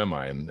know, who am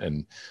I?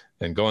 And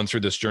going through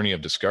this journey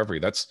of discovery,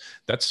 that's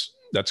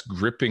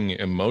gripping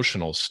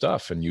emotional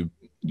stuff. And you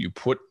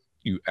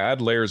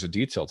add layers of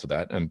detail to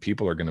that, and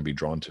people are going to be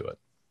drawn to it.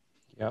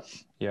 Yep.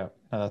 Yep.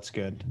 No, that's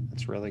good.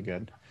 That's really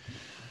good.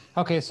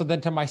 Okay. So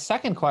then to my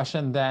second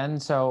question then,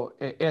 so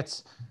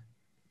it's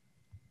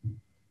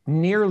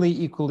nearly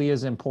equally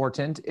as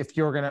important if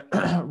you're going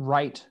to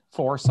write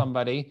for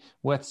somebody,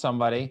 with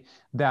somebody,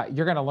 that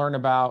you're going to learn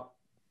about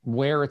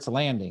where it's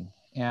landing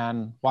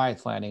and why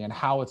it's landing and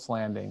how it's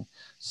landing.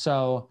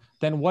 So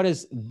then what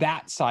is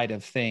that side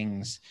of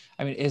things?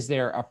 I mean, is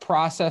there a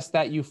process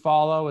that you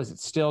follow? Is it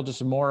still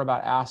just more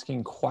about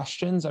asking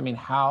questions? I mean,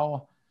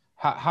 how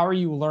are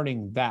you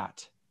learning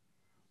that?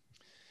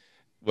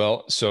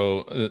 Well,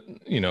 so,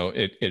 you know,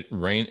 it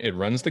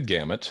runs the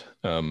gamut.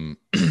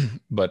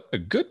 But a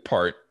good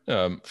part,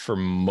 for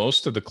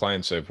most of the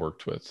clients I've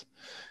worked with,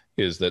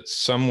 is that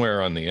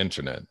somewhere on the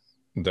internet,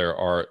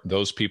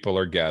 those people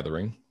are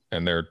gathering,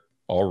 and they're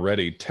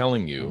already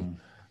telling you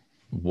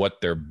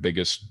what their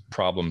biggest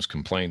problems,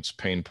 complaints,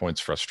 pain points,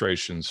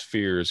 frustrations,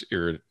 fears,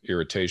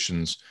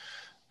 irritations,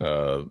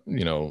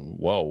 you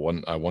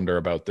know, I wonder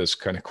about this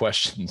kind of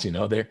questions. You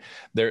know,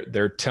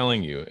 they're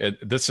telling you.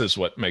 This is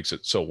what makes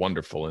it so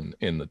wonderful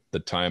in the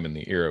time and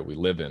the era we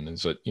live in,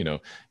 is that, you know,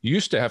 you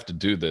used to have to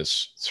do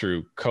this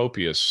through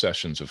copious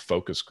sessions of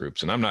focus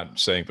groups. And I'm not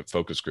saying that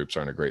focus groups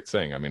aren't a great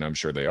thing. I mean, I'm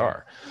sure they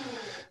are.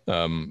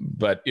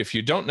 But if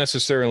you don't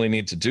necessarily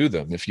need to do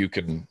them, if you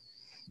can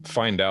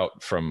find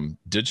out from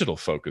digital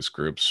focus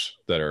groups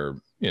that are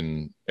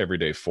in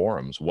everyday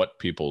forums what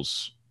people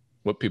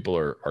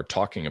are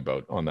talking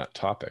about on that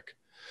topic,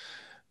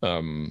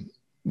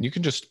 you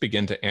can just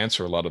begin to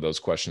answer a lot of those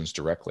questions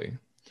directly.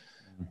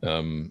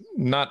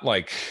 Not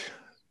like,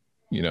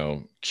 you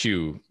know,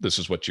 Q, this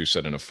is what you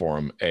said in a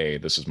forum, A,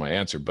 this is my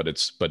answer, but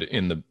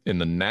in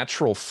the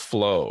natural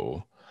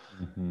flow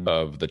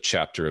of the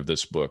chapter of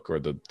this book, or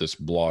this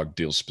blog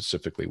deals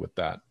specifically with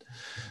that.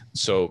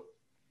 So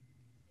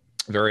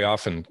very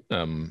often,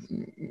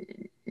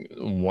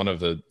 one of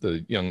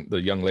the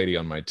young lady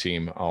on my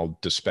team, I'll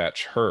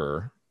dispatch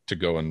her to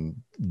go and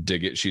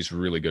dig it. She's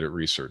really good at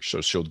research.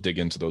 So she'll dig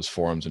into those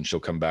forums, and she'll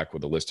come back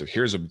with a list of,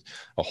 here's a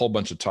whole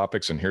bunch of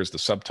topics, and here's the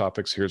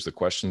subtopics, here's the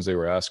questions they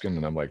were asking.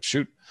 And I'm like,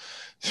 shoot,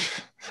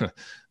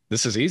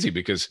 this is easy,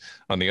 because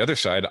on the other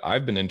side,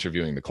 I've been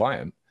interviewing the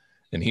client,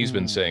 and he's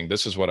been saying,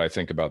 this is what I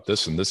think about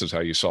this, and this is how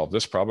you solve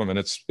this problem. And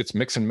it's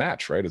mix and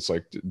match, right? It's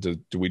like, do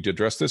we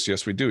address this?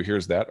 Yes, we do.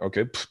 Here's that.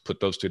 Okay,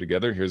 put those two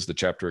together. Here's the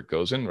chapter it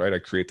goes in, right? I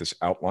create this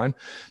outline.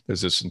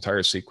 There's this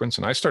entire sequence.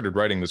 And I started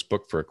writing this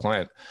book for a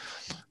client.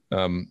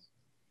 And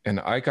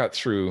I got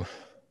through,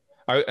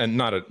 and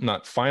not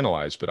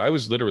finalized, but I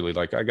was literally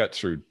like, I got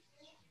through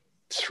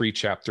 3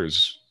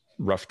 chapters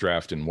rough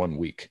draft in 1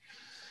 week.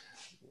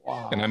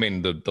 Wow. And I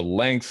mean, the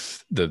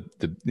length, the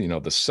you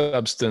know, the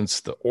substance,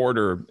 the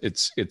order,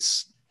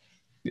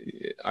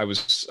 I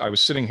was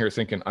sitting here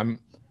thinking, I'm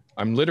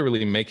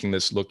literally making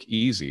this look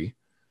easy,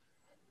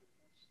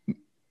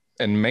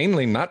 and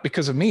mainly not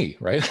because of me,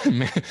 right?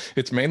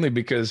 It's mainly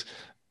because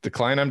the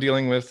client I'm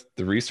dealing with,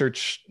 the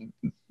research,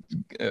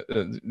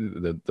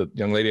 the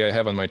young lady I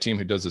have on my team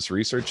who does this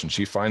research, and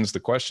she finds the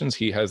questions,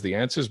 he has the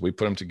answers, we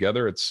put them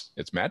together. It's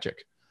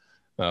magic.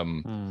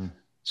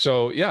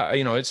 So yeah,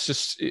 you know, it's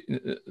just,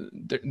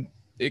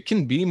 it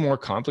can be more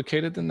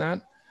complicated than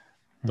that,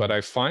 but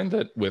I find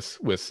that with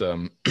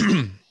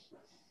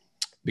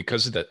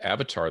because of that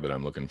avatar that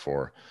I'm looking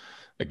for,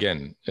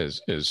 again,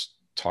 is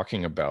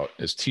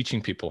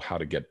teaching people how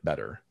to get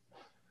better,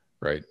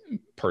 right?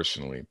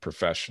 Personally,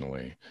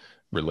 professionally,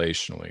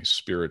 relationally,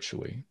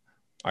 spiritually.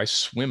 I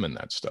swim in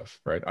that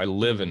stuff, right? I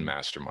live in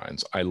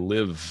masterminds. I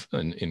live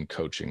in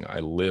coaching. I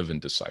live in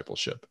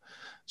discipleship.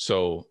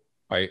 So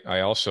I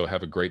also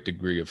have a great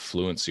degree of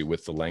fluency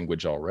with the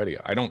language already.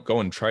 I don't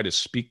go and try to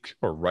speak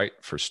or write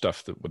for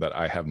stuff that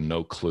I have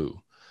no clue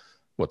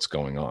what's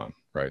going on,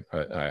 right?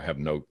 I have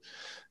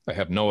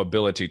no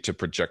ability to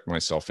project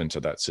myself into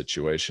that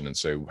situation and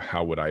say,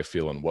 how would I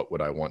feel and what would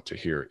I want to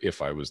hear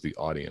if I was the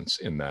audience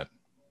in that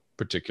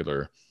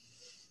particular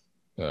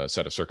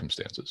set of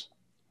circumstances.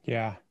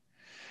 Yeah.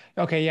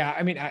 Okay. Yeah.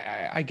 I mean,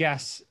 I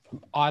guess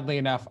oddly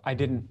enough, I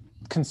didn't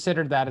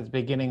considered that at the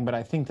beginning, but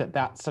I think that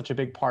that's such a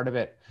big part of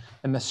it.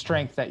 And the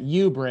strength that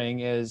you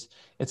bring is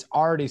it's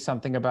already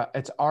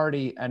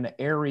an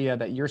area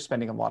that you're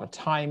spending a lot of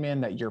time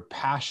in, that you're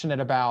passionate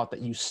about,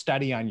 that you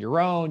study on your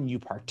own, you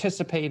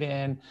participate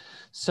in.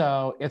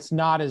 So it's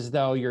not as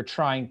though you're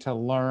trying to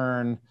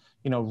learn,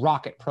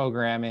 rocket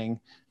programming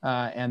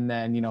and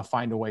then,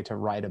 find a way to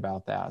write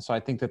about that. So I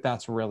think that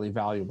that's really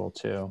valuable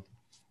too.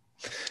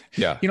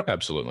 Yeah,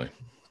 absolutely.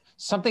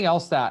 Something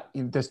else that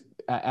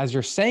as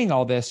you're saying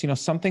all this,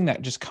 something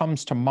that just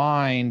comes to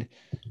mind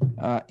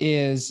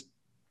is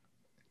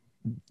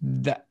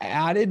the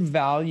added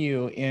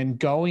value in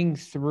going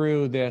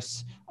through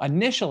this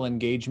initial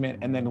engagement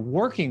and then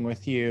working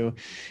with you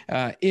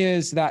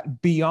is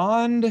that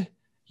beyond,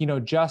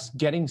 just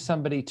getting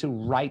somebody to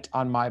write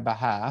on my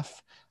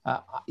behalf,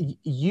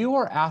 you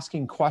are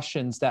asking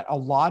questions that a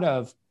lot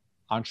of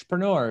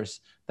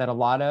entrepreneurs, that a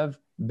lot of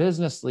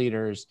business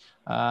leaders,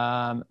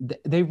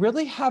 they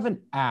really haven't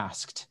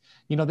asked.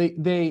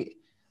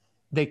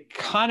 They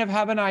kind of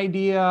have an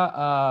idea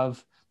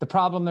of the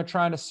problem they're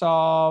trying to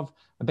solve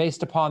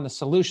based upon the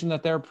solution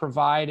that they're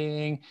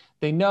providing.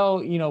 They know,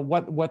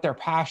 what they're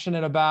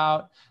passionate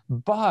about,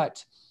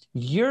 but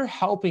you're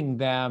helping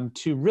them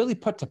to really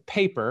put to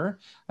paper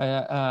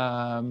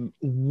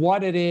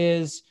what it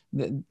is,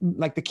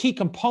 like the key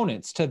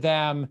components to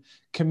them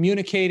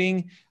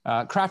communicating,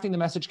 crafting the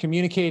message,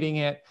 communicating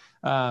it,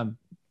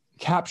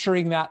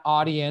 capturing that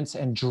audience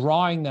and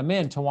drawing them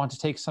in to want to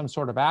take some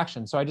sort of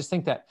action. So I just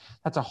think that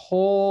that's a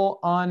whole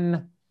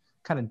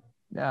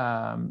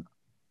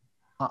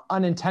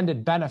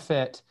unintended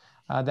benefit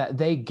that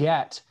they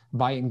get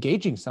by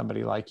engaging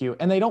somebody like you.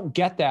 And they don't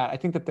get that. I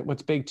think that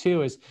what's big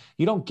too is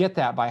you don't get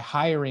that by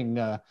hiring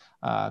a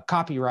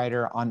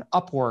copywriter on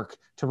Upwork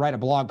to write a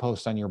blog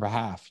post on your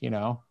behalf,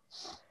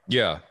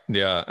 Yeah.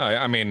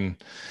 I mean,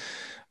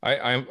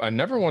 I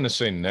never want to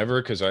say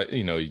never, because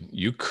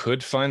you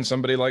could find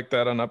somebody like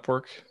that on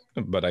Upwork,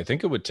 but I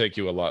think it would take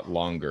you a lot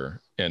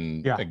longer.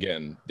 And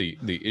again,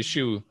 the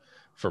issue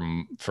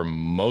for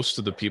most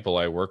of the people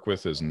I work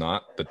with is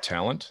not the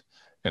talent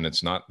and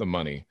it's not the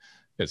money,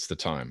 it's the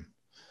time.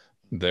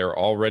 They're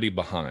already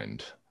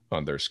behind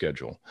on their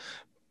schedule.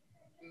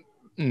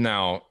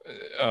 Now,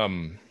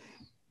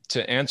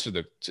 to answer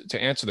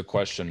the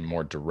question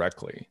more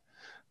directly,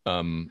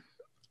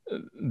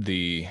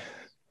 the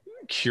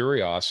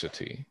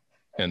curiosity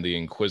and the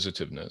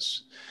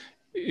inquisitiveness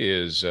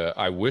is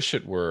I wish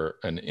it were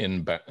a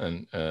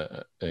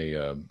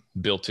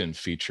built-in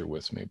feature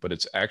with me, but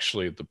it's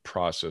actually the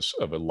process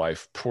of a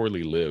life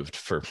poorly lived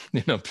for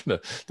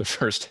the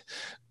first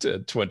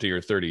 20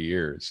 or 30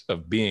 years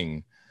of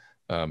being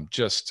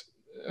just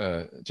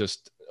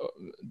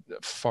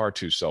far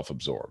too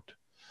self-absorbed.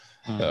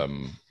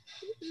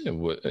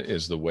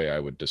 Is the way I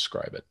would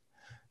describe it.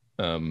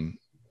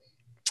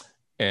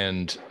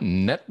 And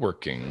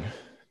networking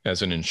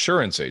as an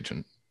insurance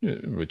agent,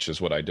 which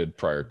is what I did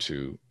prior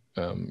to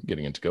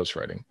getting into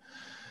ghostwriting,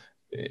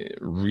 it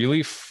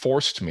really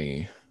forced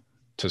me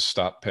to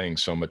stop paying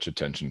so much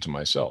attention to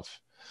myself.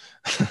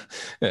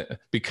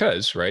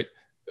 Because, right,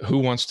 who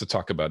wants to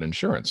talk about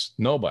insurance?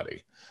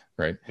 Nobody,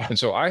 right? And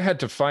so I had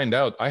to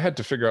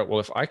figure out, well,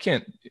 if I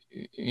can't,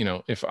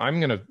 if I'm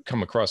going to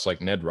come across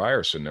like Ned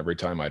Ryerson every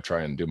time I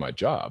try and do my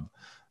job,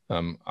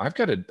 I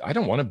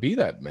don't want to be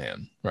that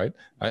man, right?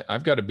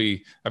 I've got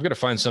to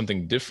find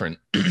something different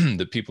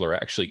that people are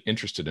actually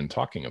interested in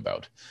talking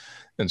about.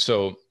 And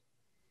so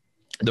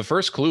the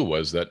first clue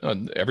was that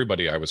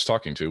everybody I was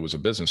talking to was a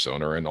business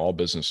owner, and all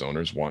business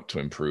owners want to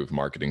improve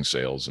marketing,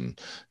 sales, and,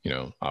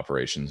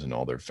 operations and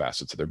all their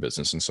facets of their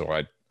business. And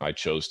so I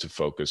chose to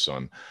focus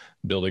on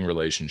building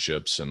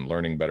relationships and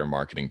learning better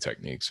marketing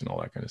techniques and all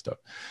that kind of stuff.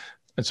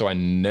 And so I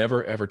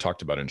never, ever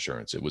talked about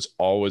insurance. It was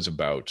always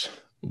about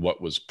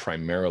what was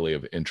primarily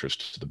of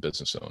interest to the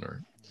business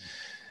owner.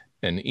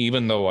 And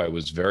even though I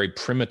was very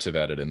primitive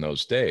at it in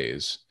those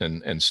days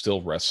and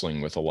still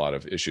wrestling with a lot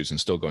of issues and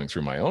still going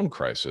through my own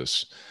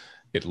crisis,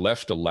 it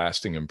left a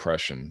lasting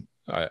impression.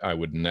 I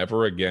would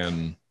never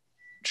again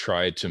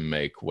try to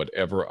make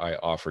whatever I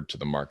offered to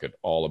the market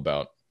all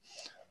about,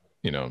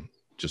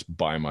 just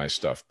buy my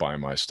stuff.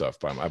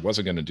 I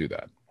wasn't going to do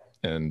that.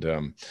 And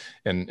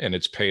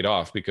it's paid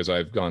off because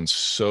I've gone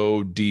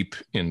so deep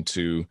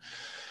into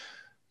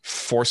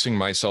forcing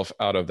myself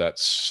out of that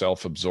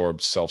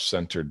self-absorbed,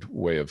 self-centered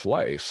way of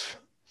life.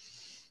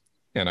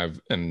 And I've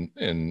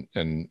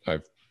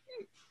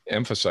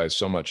emphasized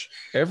so much.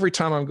 Every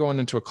time I'm going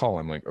into a call,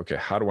 I'm like, okay,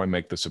 how do I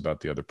make this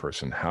about the other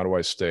person? How do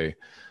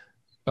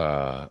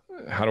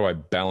I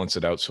balance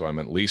it out so I'm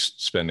at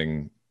least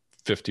spending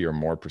 50 or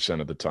more %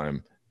 of the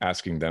time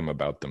asking them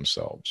about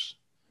themselves,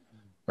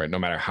 right? No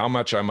matter how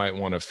much I might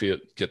want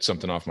to get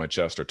something off my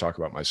chest or talk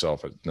about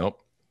myself,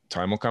 nope,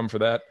 time will come for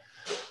that.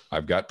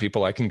 I've got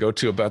people I can go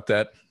to about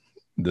that.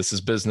 This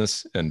is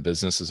business, and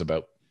business is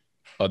about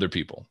other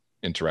people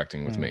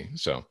interacting with me.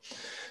 So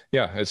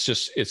yeah, it's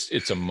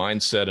a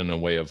mindset and a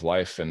way of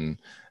life. And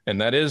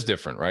that is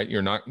different, right?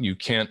 You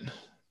can't,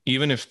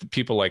 even if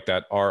people like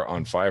that are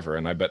on Fiverr,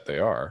 and I bet they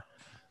are,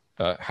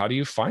 how do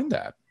you find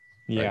that?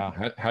 Yeah.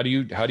 Right? How do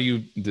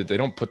you, they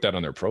don't put that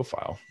on their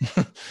profile.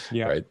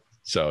 Yeah. Right.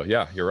 So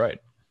yeah, you're right.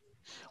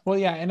 Well,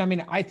 yeah. And I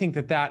mean, I think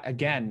that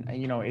again,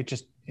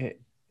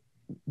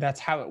 that's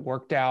how it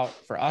worked out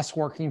for us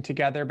working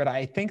together. But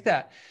I think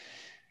that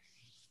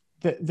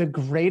the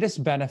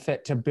greatest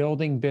benefit to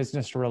building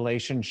business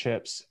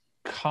relationships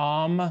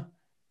come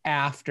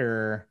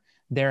after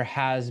there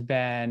has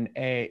been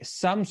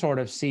some sort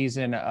of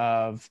season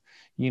of,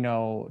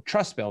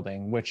 trust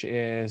building, which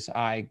is,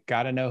 I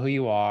got to know who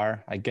you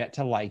are. I get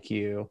to like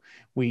you.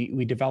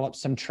 We develop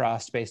some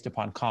trust based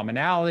upon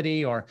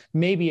commonality, or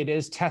maybe it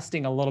is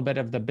testing a little bit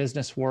of the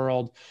business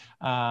world.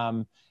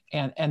 And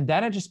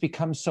then it just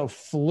becomes so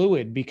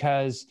fluid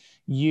because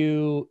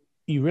you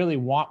really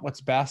want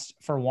what's best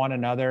for one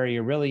another.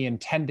 You're really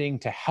intending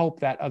to help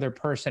that other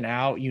person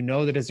out.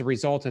 That as a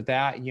result of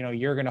that,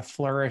 you're going to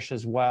flourish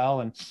as well.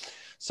 And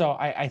so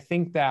I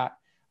think that,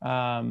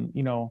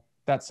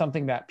 that's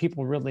something that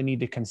people really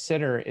need to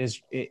consider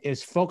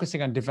is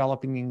focusing on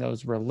developing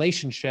those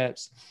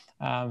relationships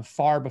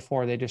far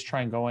before they just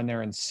try and go in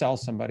there and sell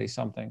somebody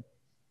something.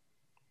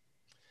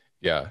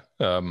 Yeah.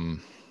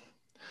 I'm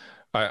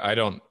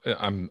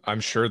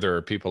sure there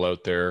are people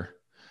out there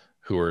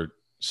who are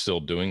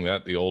still doing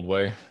that the old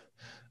way.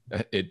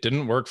 It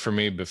didn't work for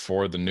me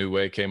before the new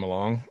way came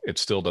along. It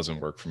still doesn't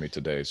work for me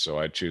today. So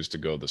I choose to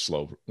go the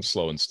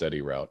slow and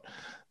steady route.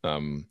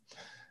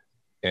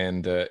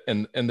 And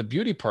the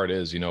beauty part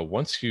is,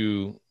 once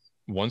you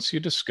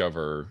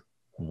discover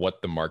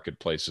what the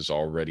marketplace is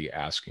already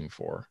asking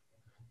for.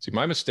 See,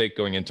 my mistake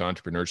going into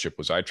entrepreneurship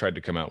was I tried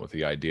to come out with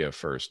the idea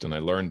first. And I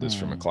learned this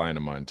from a client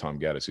of mine, Tom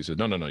Gaddis. He said,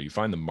 no, you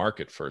find the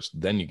market first,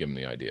 then you give them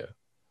the idea.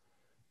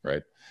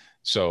 Right.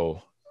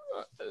 So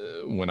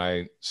when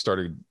I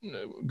started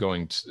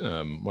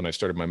when I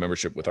started my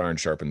membership with Iron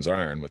Sharpens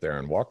Iron with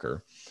Aaron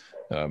Walker,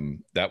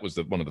 that was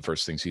one of the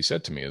first things he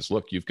said to me is,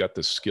 look, you've got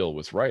this skill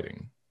with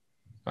writing.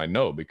 I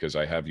know because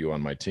I have you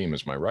on my team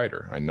as my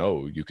writer. I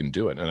know you can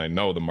do it. And I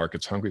know the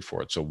market's hungry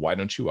for it. So why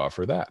don't you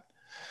offer that?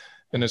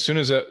 And as soon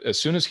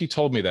as he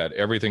told me that,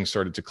 everything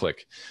started to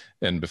click.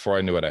 And before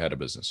I knew it, I had a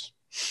business.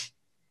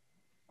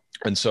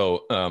 And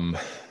so, I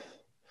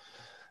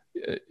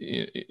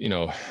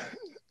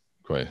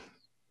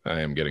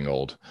am getting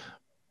old.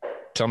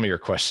 Tell me your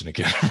question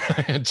again.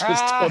 It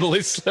just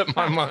totally slipped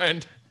my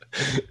mind.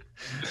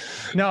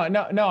 No.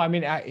 I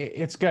mean,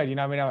 it's good.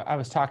 I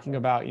was talking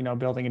about,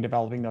 building and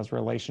developing those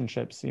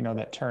relationships,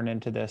 that turn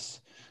into this,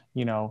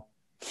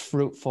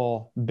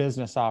 fruitful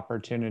business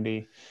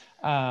opportunity.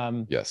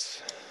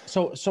 Yes.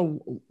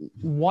 So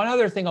one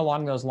other thing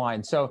along those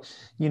lines. So,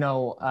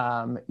 you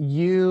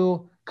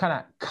kind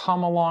of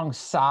come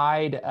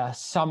alongside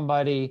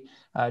somebody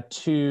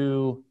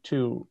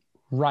to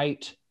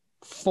write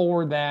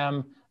for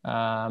them.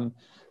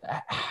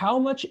 How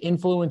much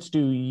influence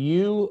do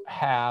you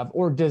have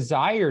or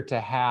desire to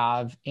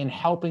have in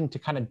helping to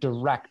kind of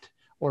direct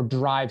or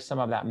drive some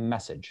of that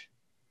message?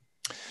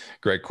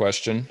 Great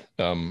question.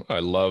 I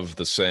love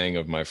the saying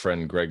of my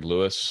friend Greg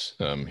Lewis.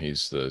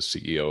 He's the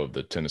CEO of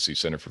the Tennessee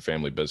Center for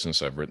Family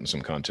Business. I've written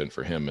some content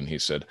for him, and he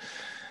said,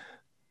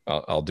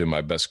 I'll do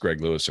my best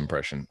Greg Lewis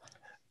impression.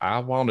 I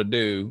want to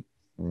do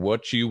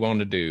what you want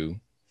to do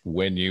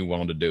when you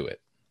want to do it.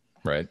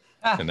 Right.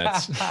 And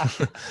that's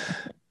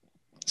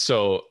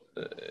so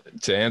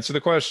to answer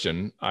the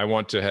question, I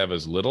want to have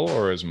as little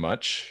or as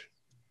much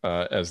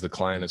as the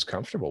client is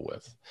comfortable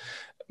with.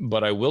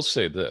 But I will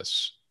say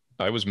this.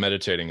 I was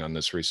meditating on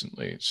this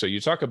recently. So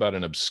you talk about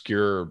an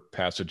obscure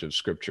passage of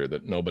scripture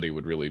that nobody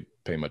would really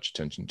pay much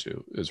attention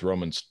to is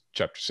Romans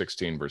chapter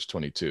 16, verse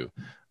 22.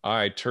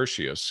 I,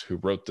 Tertius, who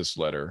wrote this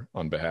letter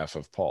on behalf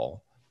of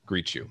Paul,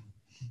 greet you.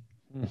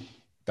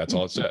 That's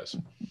all it says.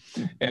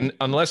 And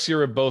unless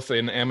you're both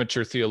an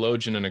amateur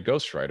theologian and a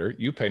ghostwriter,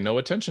 you pay no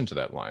attention to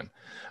that line.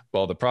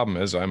 Well, the problem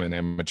is I'm an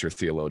amateur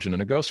theologian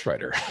and a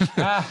ghostwriter.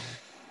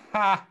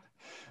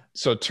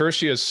 So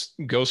Tertius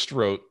ghost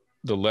wrote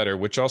the letter,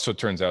 which also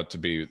turns out to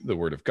be the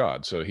word of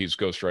God. So he's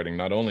ghostwriting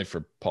not only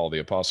for Paul the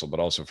apostle, but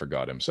also for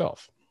God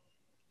himself.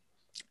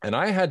 And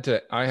I had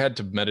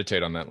to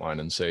meditate on that line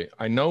and say,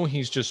 I know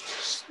he's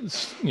just,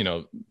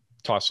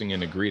 tossing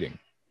in a greeting.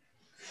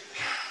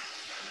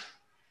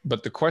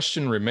 But the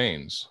question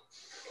remains,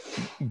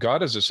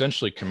 God is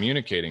essentially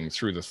communicating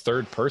through the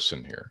third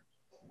person here,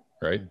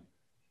 right?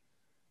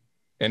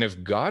 And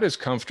if God is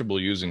comfortable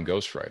using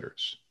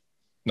ghostwriters,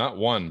 not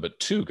one, but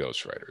two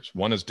ghostwriters,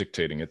 one is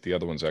dictating it, the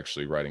other one's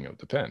actually writing out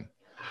the pen.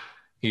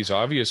 He's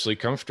obviously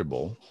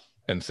comfortable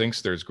and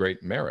thinks there's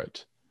great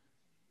merit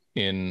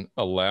in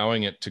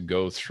allowing it to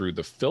go through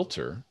the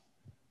filter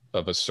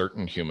of a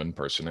certain human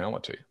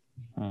personality.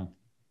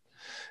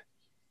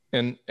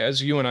 And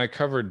as you and I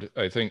covered,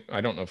 I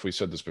don't know if we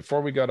said this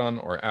before we got on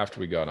or after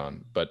we got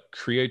on, but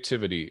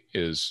creativity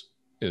is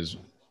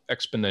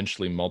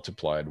exponentially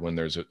multiplied when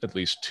there's at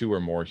least two or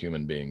more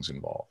human beings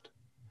involved.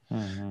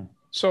 Mm-hmm.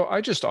 So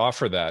I just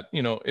offer that,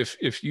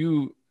 if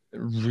you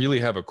really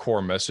have a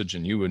core message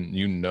and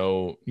you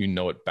know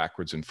it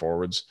backwards and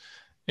forwards,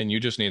 and you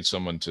just need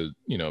someone to,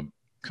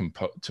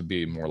 to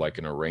be more like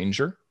an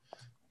arranger,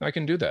 I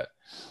can do that.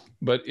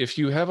 But if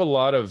you have a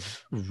lot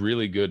of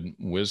really good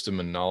wisdom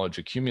and knowledge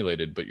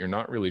accumulated, but you're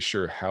not really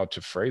sure how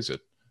to phrase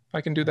it, I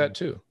can do that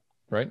too,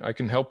 right? I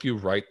can help you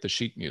write the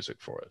sheet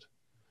music for it,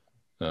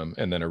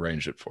 and then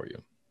arrange it for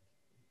you.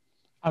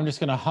 I'm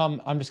just gonna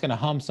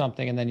hum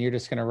something, and then you're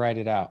just gonna write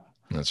it out.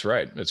 That's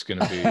right. It's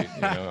gonna be,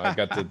 I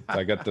got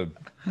the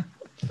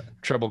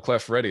treble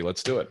clef ready.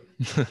 Let's do it.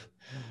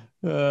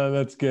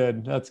 That's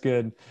good. That's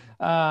good.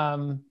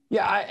 So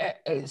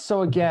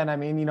again, I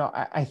mean,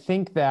 I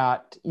think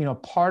that,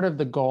 part of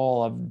the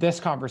goal of this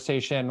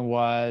conversation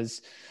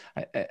was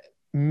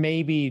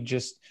maybe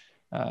just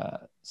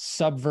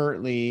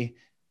subvertly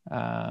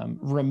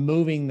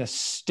removing the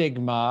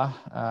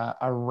stigma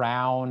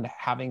around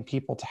having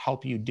people to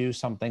help you do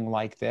something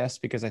like this,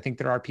 because I think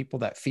there are people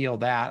that feel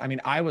that. I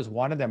mean, I was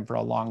one of them for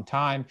a long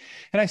time,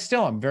 and I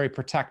still am very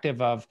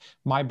protective of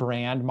my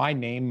brand, my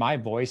name, my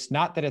voice.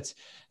 Not that it's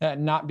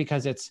not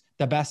because it's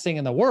the best thing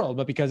in the world,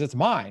 but because it's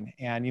mine.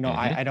 And,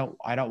 I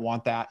don't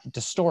want that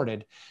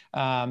distorted.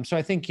 So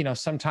I think,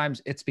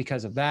 sometimes it's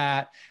because of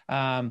that.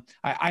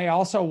 I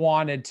also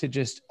wanted to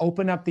just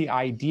open up the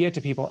idea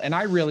to people. And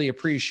I really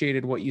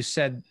appreciated what you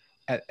said.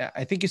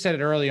 I think you said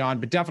it early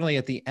on, but definitely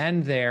at the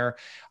end there,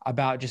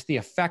 about just the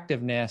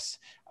effectiveness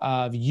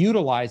of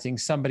utilizing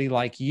somebody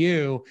like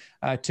you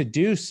to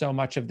do so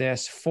much of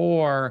this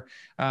for,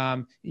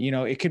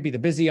 it could be the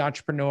busy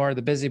entrepreneur,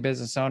 the busy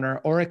business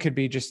owner, or it could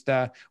be just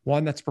the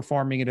one that's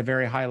performing at a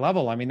very high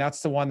level. I mean,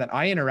 that's the one that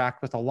I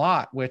interact with a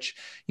lot, which,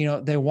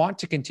 they want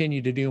to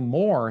continue to do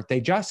more.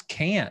 They just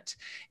can't.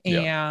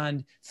 Yeah.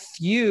 And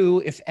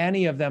few, if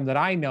any of them that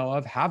I know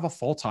of, have a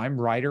full-time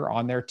writer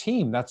on their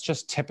team. That's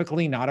just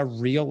typically not a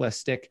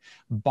realistic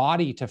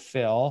body to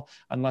fill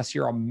unless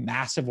you're a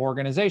massive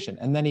organization.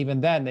 And then even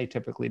then, they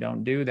typically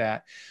don't do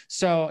that.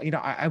 So,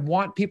 I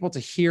want people to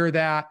hear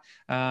that.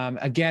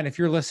 Again, if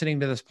you're listening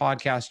to this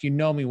podcast, you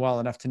know me well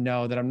enough to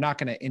know that I'm not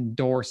going to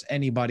endorse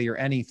anybody or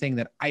anything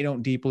that I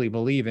don't deeply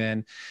believe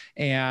in.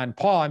 And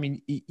Paul, I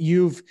mean,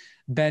 you've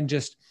been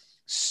just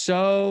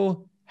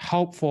so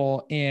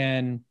helpful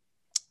in,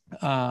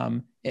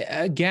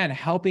 again,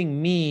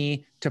 helping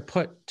me to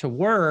put to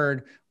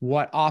word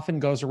what often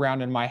goes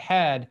around in my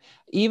head,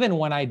 even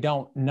when I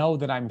don't know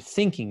that I'm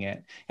thinking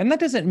it. And that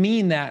doesn't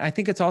mean that, I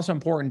think it's also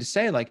important to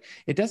say, like,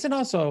 it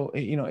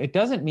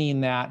doesn't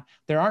mean that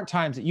there aren't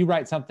times that you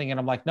write something and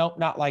I'm like, nope,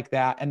 not like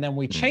that. And then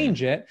we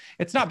change it.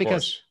 It's not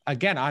because,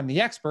 again, I'm the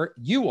expert,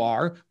 you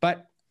are,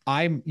 but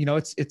I'm,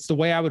 it's the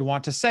way I would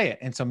want to say it.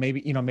 And so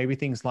maybe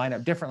things line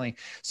up differently.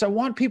 So I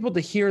want people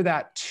to hear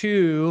that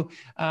too.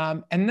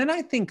 And then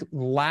I think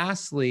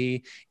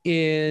lastly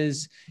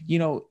is,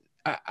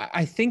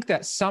 I think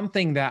that's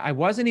something that I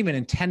wasn't even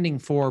intending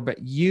for, but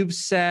you've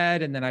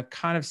said, and then I've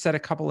kind of said a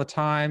couple of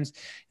times,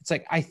 it's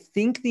like, I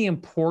think the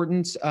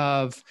importance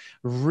of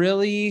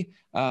really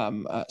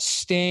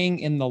staying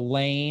in the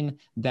lane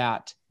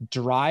that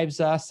drives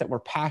us, that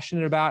we're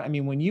passionate about. I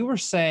mean, when you were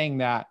saying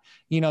that,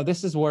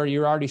 this is where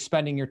you're already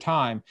spending your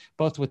time,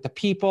 both with the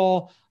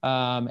people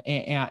and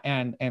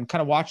kind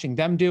of watching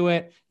them do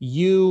it,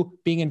 you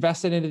being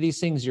invested into these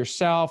things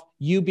yourself,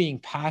 you being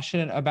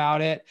passionate about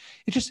it.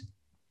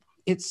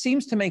 It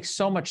seems to make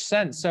so much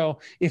sense. So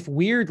if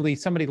weirdly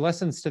somebody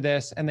listens to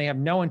this and they have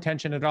no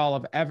intention at all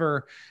of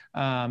ever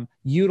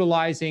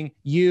utilizing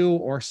you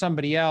or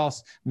somebody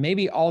else,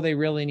 maybe all they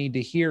really need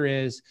to hear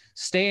is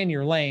stay in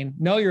your lane,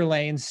 know your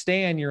lane,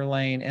 stay in your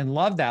lane, and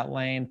love that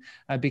lane,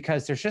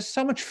 because there's just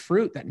so much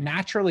fruit that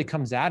naturally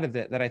comes out of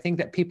it that I think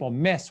that people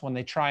miss when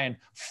they try and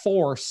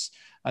force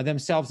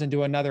themselves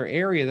into another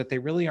area that they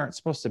really aren't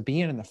supposed to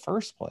be in the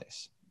first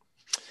place.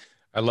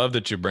 I love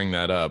that you bring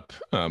that up,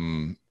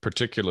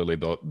 particularly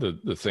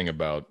the thing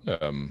about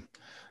are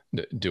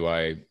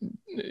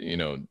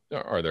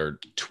there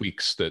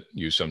tweaks that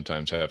you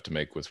sometimes have to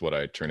make with what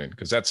I turn in?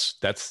 Because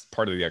that's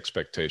part of the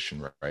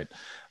expectation, right?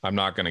 I'm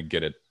not going to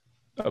get it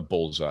a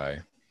bullseye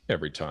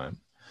every time.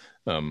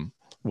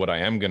 What I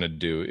am going to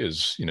do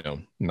is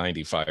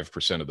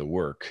 95% of the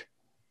work,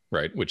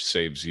 right, which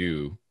saves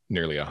you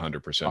nearly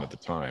 100% of the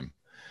time.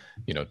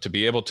 To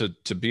be able to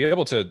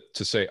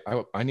say,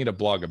 I need a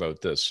blog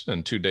about this.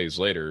 And 2 days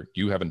later,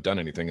 you haven't done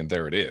anything and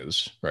there it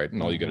is. Right.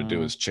 And all you got to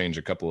do is change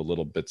a couple of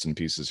little bits and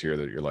pieces here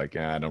that you're like,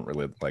 I don't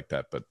really like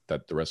that, but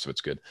the rest of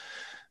it's good.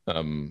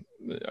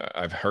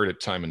 I've heard it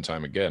time and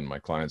time again. My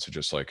clients are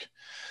just like,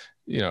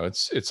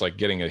 it's like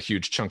getting a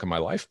huge chunk of my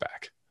life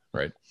back.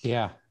 Right.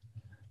 Yeah.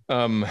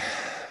 The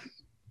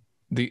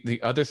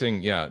other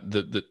thing,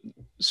 the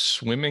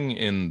swimming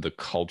in the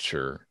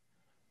culture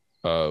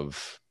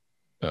of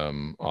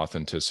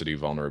authenticity,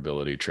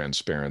 vulnerability,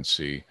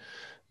 transparency,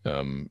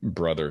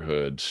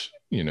 brotherhood,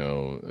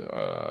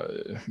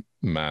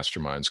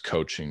 masterminds,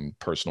 coaching,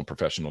 personal,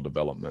 professional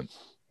development.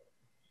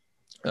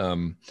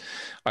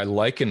 I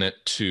liken it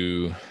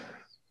to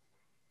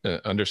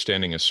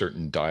understanding a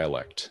certain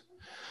dialect.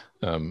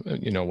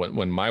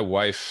 When my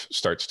wife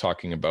starts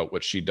talking about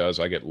what she does,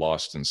 I get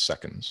lost in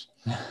seconds.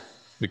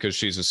 Because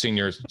she's a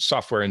senior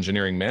software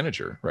engineering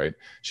manager, right?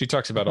 She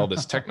talks about all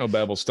this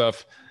technobabble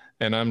stuff,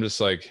 and I'm just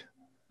like,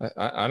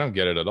 I don't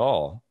get it at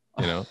all,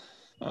 you know?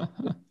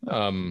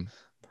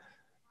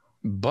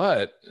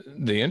 But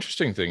the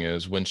interesting thing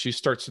is when she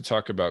starts to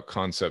talk about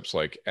concepts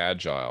like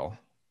agile,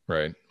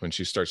 right? When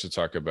she starts to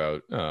talk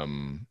about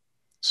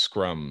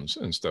scrums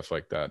and stuff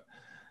like that.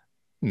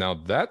 Now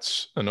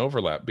that's an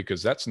overlap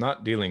because that's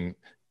not dealing.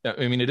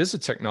 I mean, it is a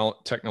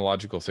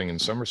technological thing in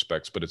some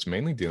respects, but it's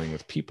mainly dealing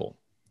with people.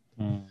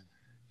 Mm.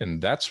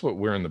 And that's what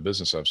we're in the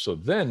business of. So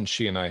then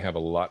she and I have a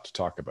lot to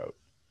talk about.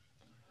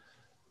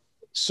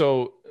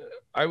 So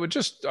I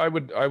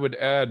would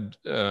add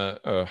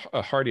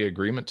a hearty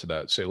agreement to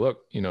that. Say,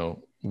 look, you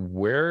know,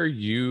 where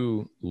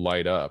you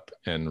light up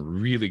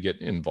and really get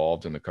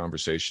involved in the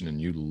conversation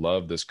and you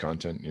love this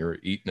content and you're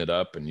eating it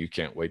up and you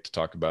can't wait to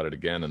talk about it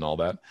again and all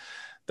that,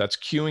 that's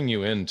cueing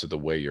you into the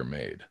way you're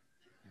made.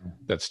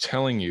 That's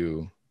telling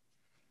you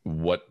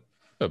what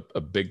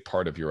a big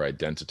part of your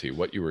identity,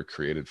 what you were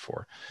created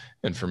for.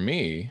 And for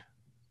me,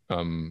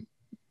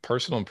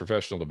 personal and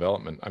professional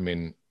development, I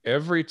mean,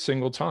 every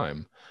single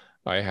time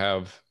I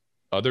have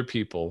other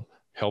people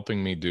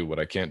helping me do what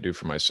I can't do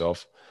for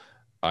myself,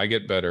 I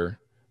get better.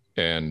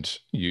 And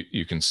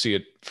you can see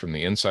it from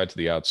the inside to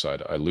the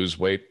outside. I lose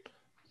weight.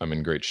 I'm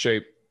in great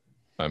shape.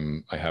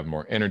 I have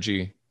more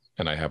energy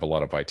and I have a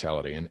lot of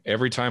vitality. And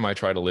every time I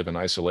try to live in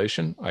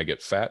isolation, I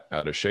get fat,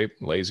 out of shape,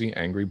 lazy,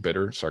 angry,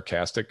 bitter,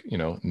 sarcastic, you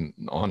know,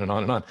 on and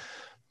on and on.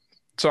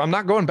 So I'm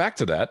not going back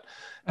to that.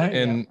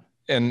 And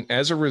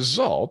as a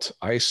result,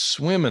 I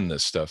swim in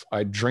this stuff.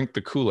 I drink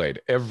the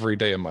Kool-Aid every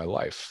day of my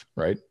life,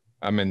 right?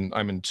 I'm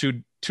in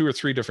two or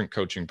three different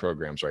coaching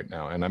programs right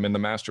now, and I'm in the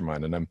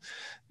mastermind,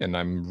 and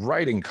I'm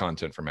writing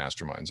content for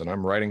masterminds, and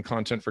I'm writing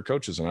content for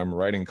coaches, and I'm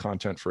writing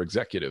content for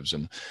executives,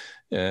 and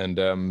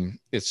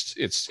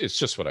it's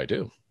just what I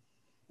do.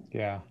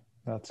 Yeah,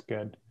 that's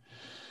good.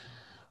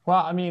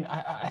 Well, I mean,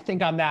 I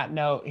think on that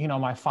note, you know,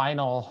 my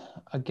final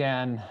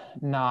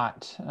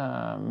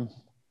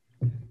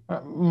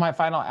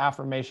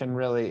affirmation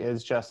really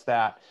is just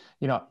that,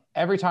 you know,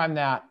 every time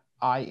that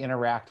I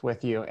interact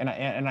with you,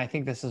 and I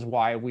think this is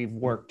why we've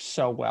worked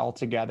so well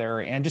together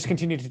and just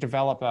continue to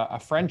develop a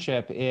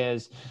friendship,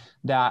 is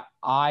that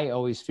I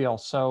always feel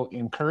so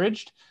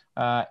encouraged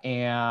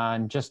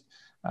and just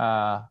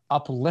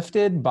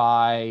uplifted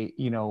by,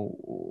 you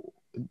know,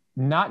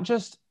 not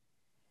just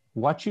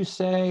what you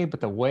say, but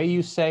the way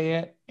you say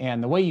it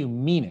and the way you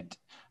mean it,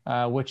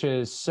 which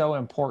is so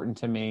important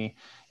to me.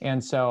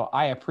 And so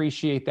I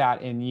appreciate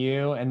that in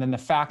you. And then the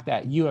fact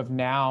that you have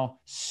now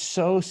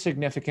so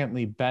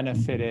significantly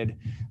benefited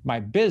my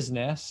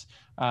business,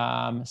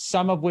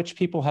 some of which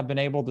people have been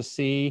able to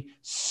see,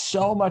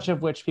 so much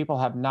of which people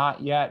have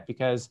not yet,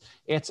 because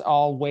it's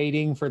all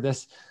waiting for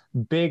this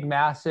big,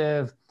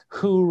 massive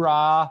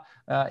hoorah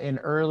in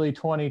early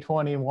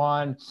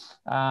 2021.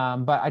 But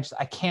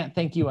I can't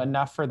thank you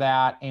enough for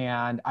that.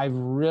 And I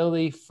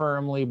really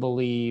firmly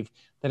believe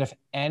that if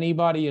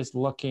anybody is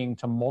looking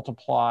to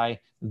multiply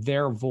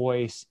their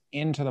voice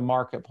into the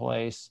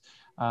marketplace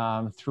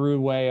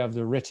through way of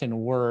the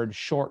written word,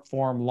 short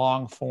form,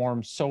 long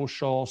form,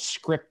 social,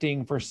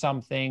 scripting for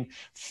something,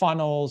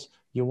 funnels,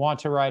 you want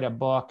to write a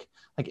book,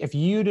 like if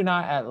you do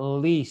not at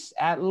least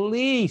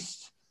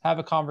have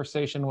a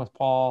conversation with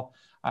Paul,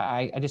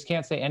 I just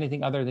can't say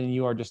anything other than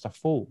you are just a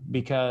fool,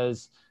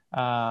 because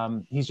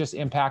he's just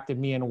impacted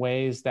me in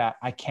ways that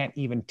I can't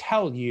even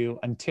tell you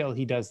until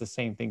he does the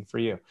same thing for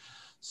you.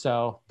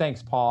 So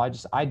thanks, Paul.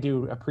 I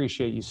do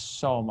appreciate you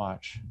so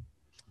much.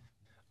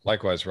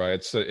 Likewise, Ryan.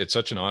 It's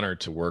such an honor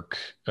to work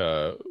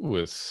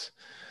with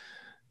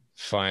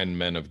fine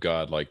men of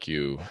God like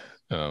you,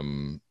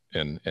 and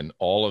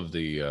all of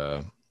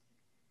the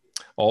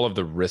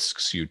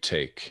risks you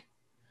take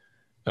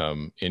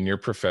in your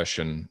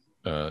profession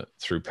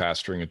through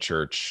pastoring a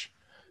church.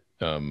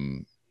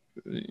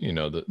 You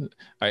know,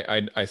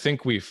 I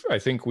think we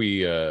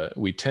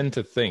tend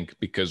to think,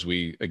 because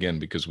we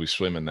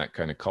swim in that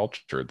kind of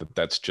culture,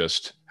 that's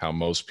just how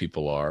most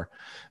people are,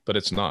 but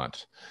it's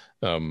not.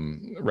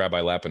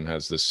 Rabbi Lapin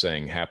has this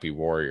saying, happy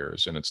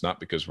warriors. And it's not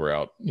because we're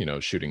out, you know,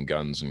 shooting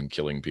guns and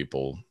killing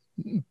people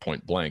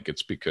point blank.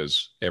 It's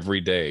because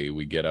every day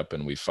we get up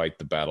and we fight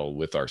the battle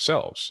with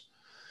ourselves,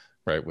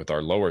 right? With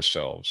our lower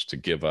selves, to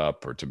give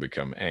up or to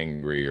become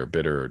angry or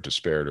bitter or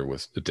despaired or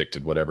with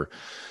addicted, whatever.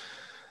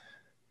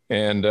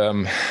 And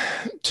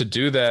to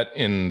do that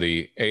in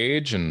the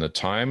age and the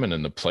time and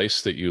in the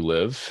place that you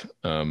live,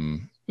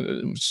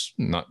 it's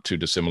not too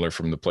dissimilar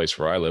from the place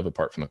where I live,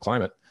 apart from the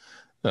climate.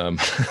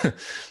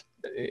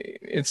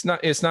 It's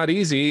not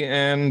easy,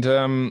 and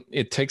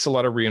it takes a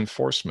lot of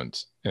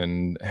reinforcement.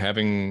 And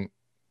having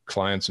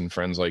clients and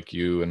friends like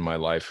you in my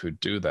life who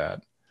do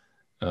that,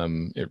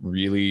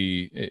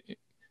 we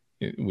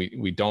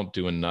don't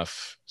do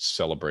enough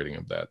celebrating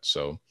of that.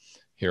 So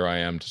here I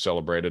am to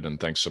celebrate it. And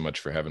thanks so much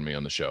for having me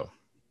on the show.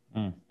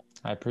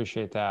 I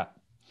appreciate that.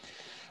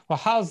 Well,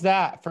 how's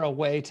that for a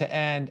way to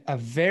end a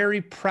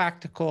very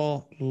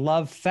practical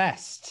love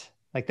fest?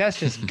 Like, that's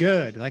just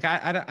good. Like,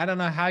 I don't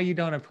know how you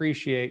don't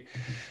appreciate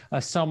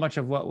so much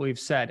of what we've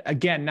said.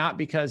 Again, not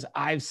because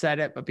I've said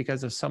it, but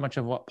because of so much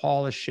of what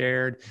Paul has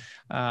shared.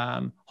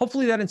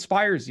 Hopefully that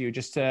inspires you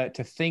just to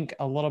think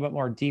a little bit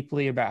more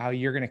deeply about how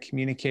you're going to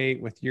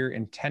communicate with your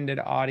intended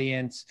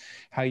audience,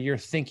 how you're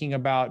thinking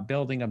about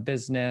building a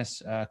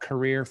business, a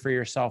career for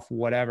yourself,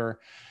 whatever.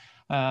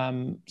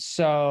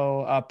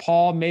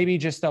 Paul, maybe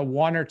just the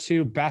one or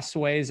two best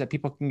ways that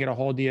people can get a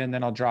hold of you, and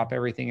then I'll drop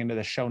everything into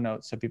the show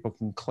notes so people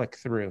can click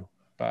through.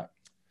 But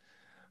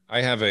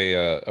I have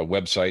a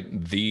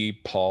website, the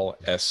Paul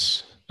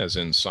S as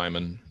in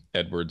Simon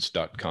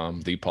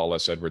Edwards.com,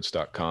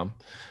 thepaulsedwards.com.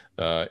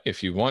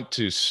 If you want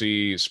to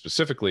see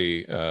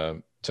specifically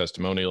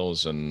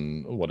testimonials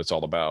and what it's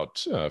all about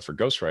for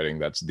ghostwriting,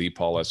 that's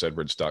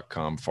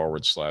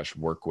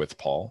thepaulsedwards.com/work with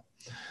Paul.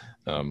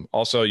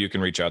 Also, you can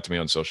reach out to me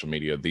on social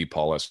media, the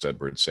Paul S.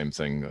 Edwards, same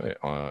thing,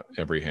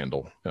 every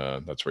handle.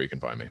 That's where you can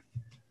find me.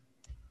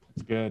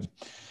 Good.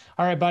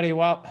 All right, buddy.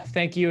 Well,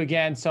 thank you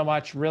again so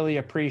much. Really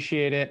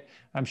appreciate it.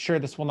 I'm sure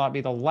this will not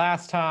be the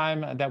last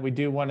time that we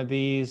do one of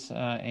these,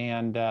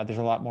 and there's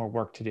a lot more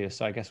work to do.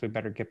 So I guess we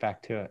better get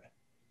back to it.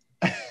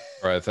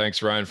 All right.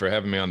 Thanks, Ryan, for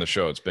having me on the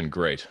show. It's been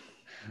great.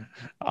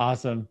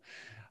 Awesome.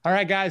 All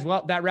right, guys.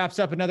 Well, that wraps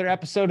up another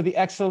episode of the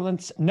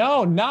Excellence.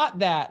 No, not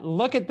that.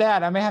 Look at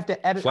that. I may have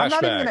to edit. Flashback. I'm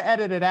not even going to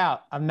edit it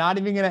out. I'm not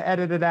even going to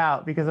edit it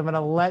out because I'm going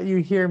to let you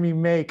hear me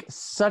make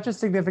such a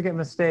significant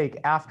mistake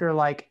after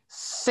like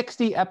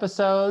 60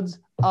 episodes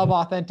of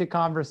Authentic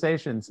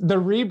Conversations, the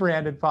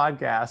rebranded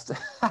podcast.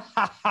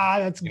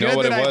 That's good. You know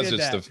what that it I was? did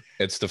that.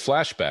 It's the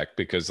flashback,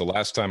 because the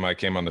last time I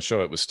came on the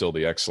show, it was still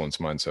the Excellence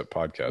Mindset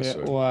podcast.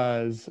 It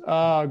was.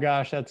 Oh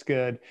gosh, that's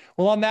good.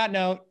 Well, on that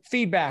note,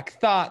 feedback,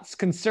 thoughts,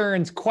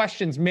 concerns,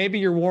 questions. Maybe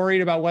you're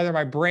worried about whether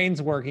my brain's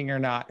working or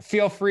not.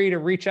 Feel free to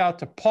reach out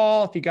to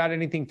Paul. If you got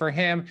anything for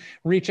him,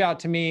 reach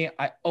out to me.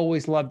 I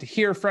always love to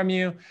hear from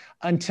you.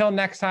 Until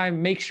next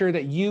time, make sure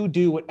that you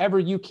do whatever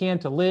you can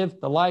to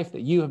live the life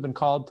that you have been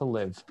called to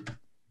live.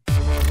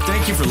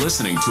 Thank you for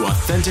listening to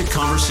Authentic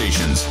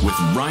Conversations with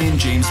Ryan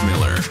James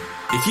Miller.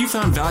 If you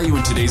found value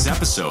in today's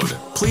episode,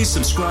 please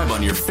subscribe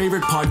on your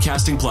favorite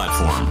podcasting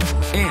platform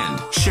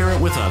and share it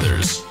with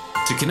others.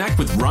 To connect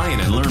with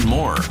Ryan and learn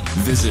more,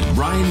 visit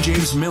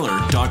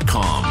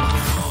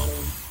ryanjamesmiller.com.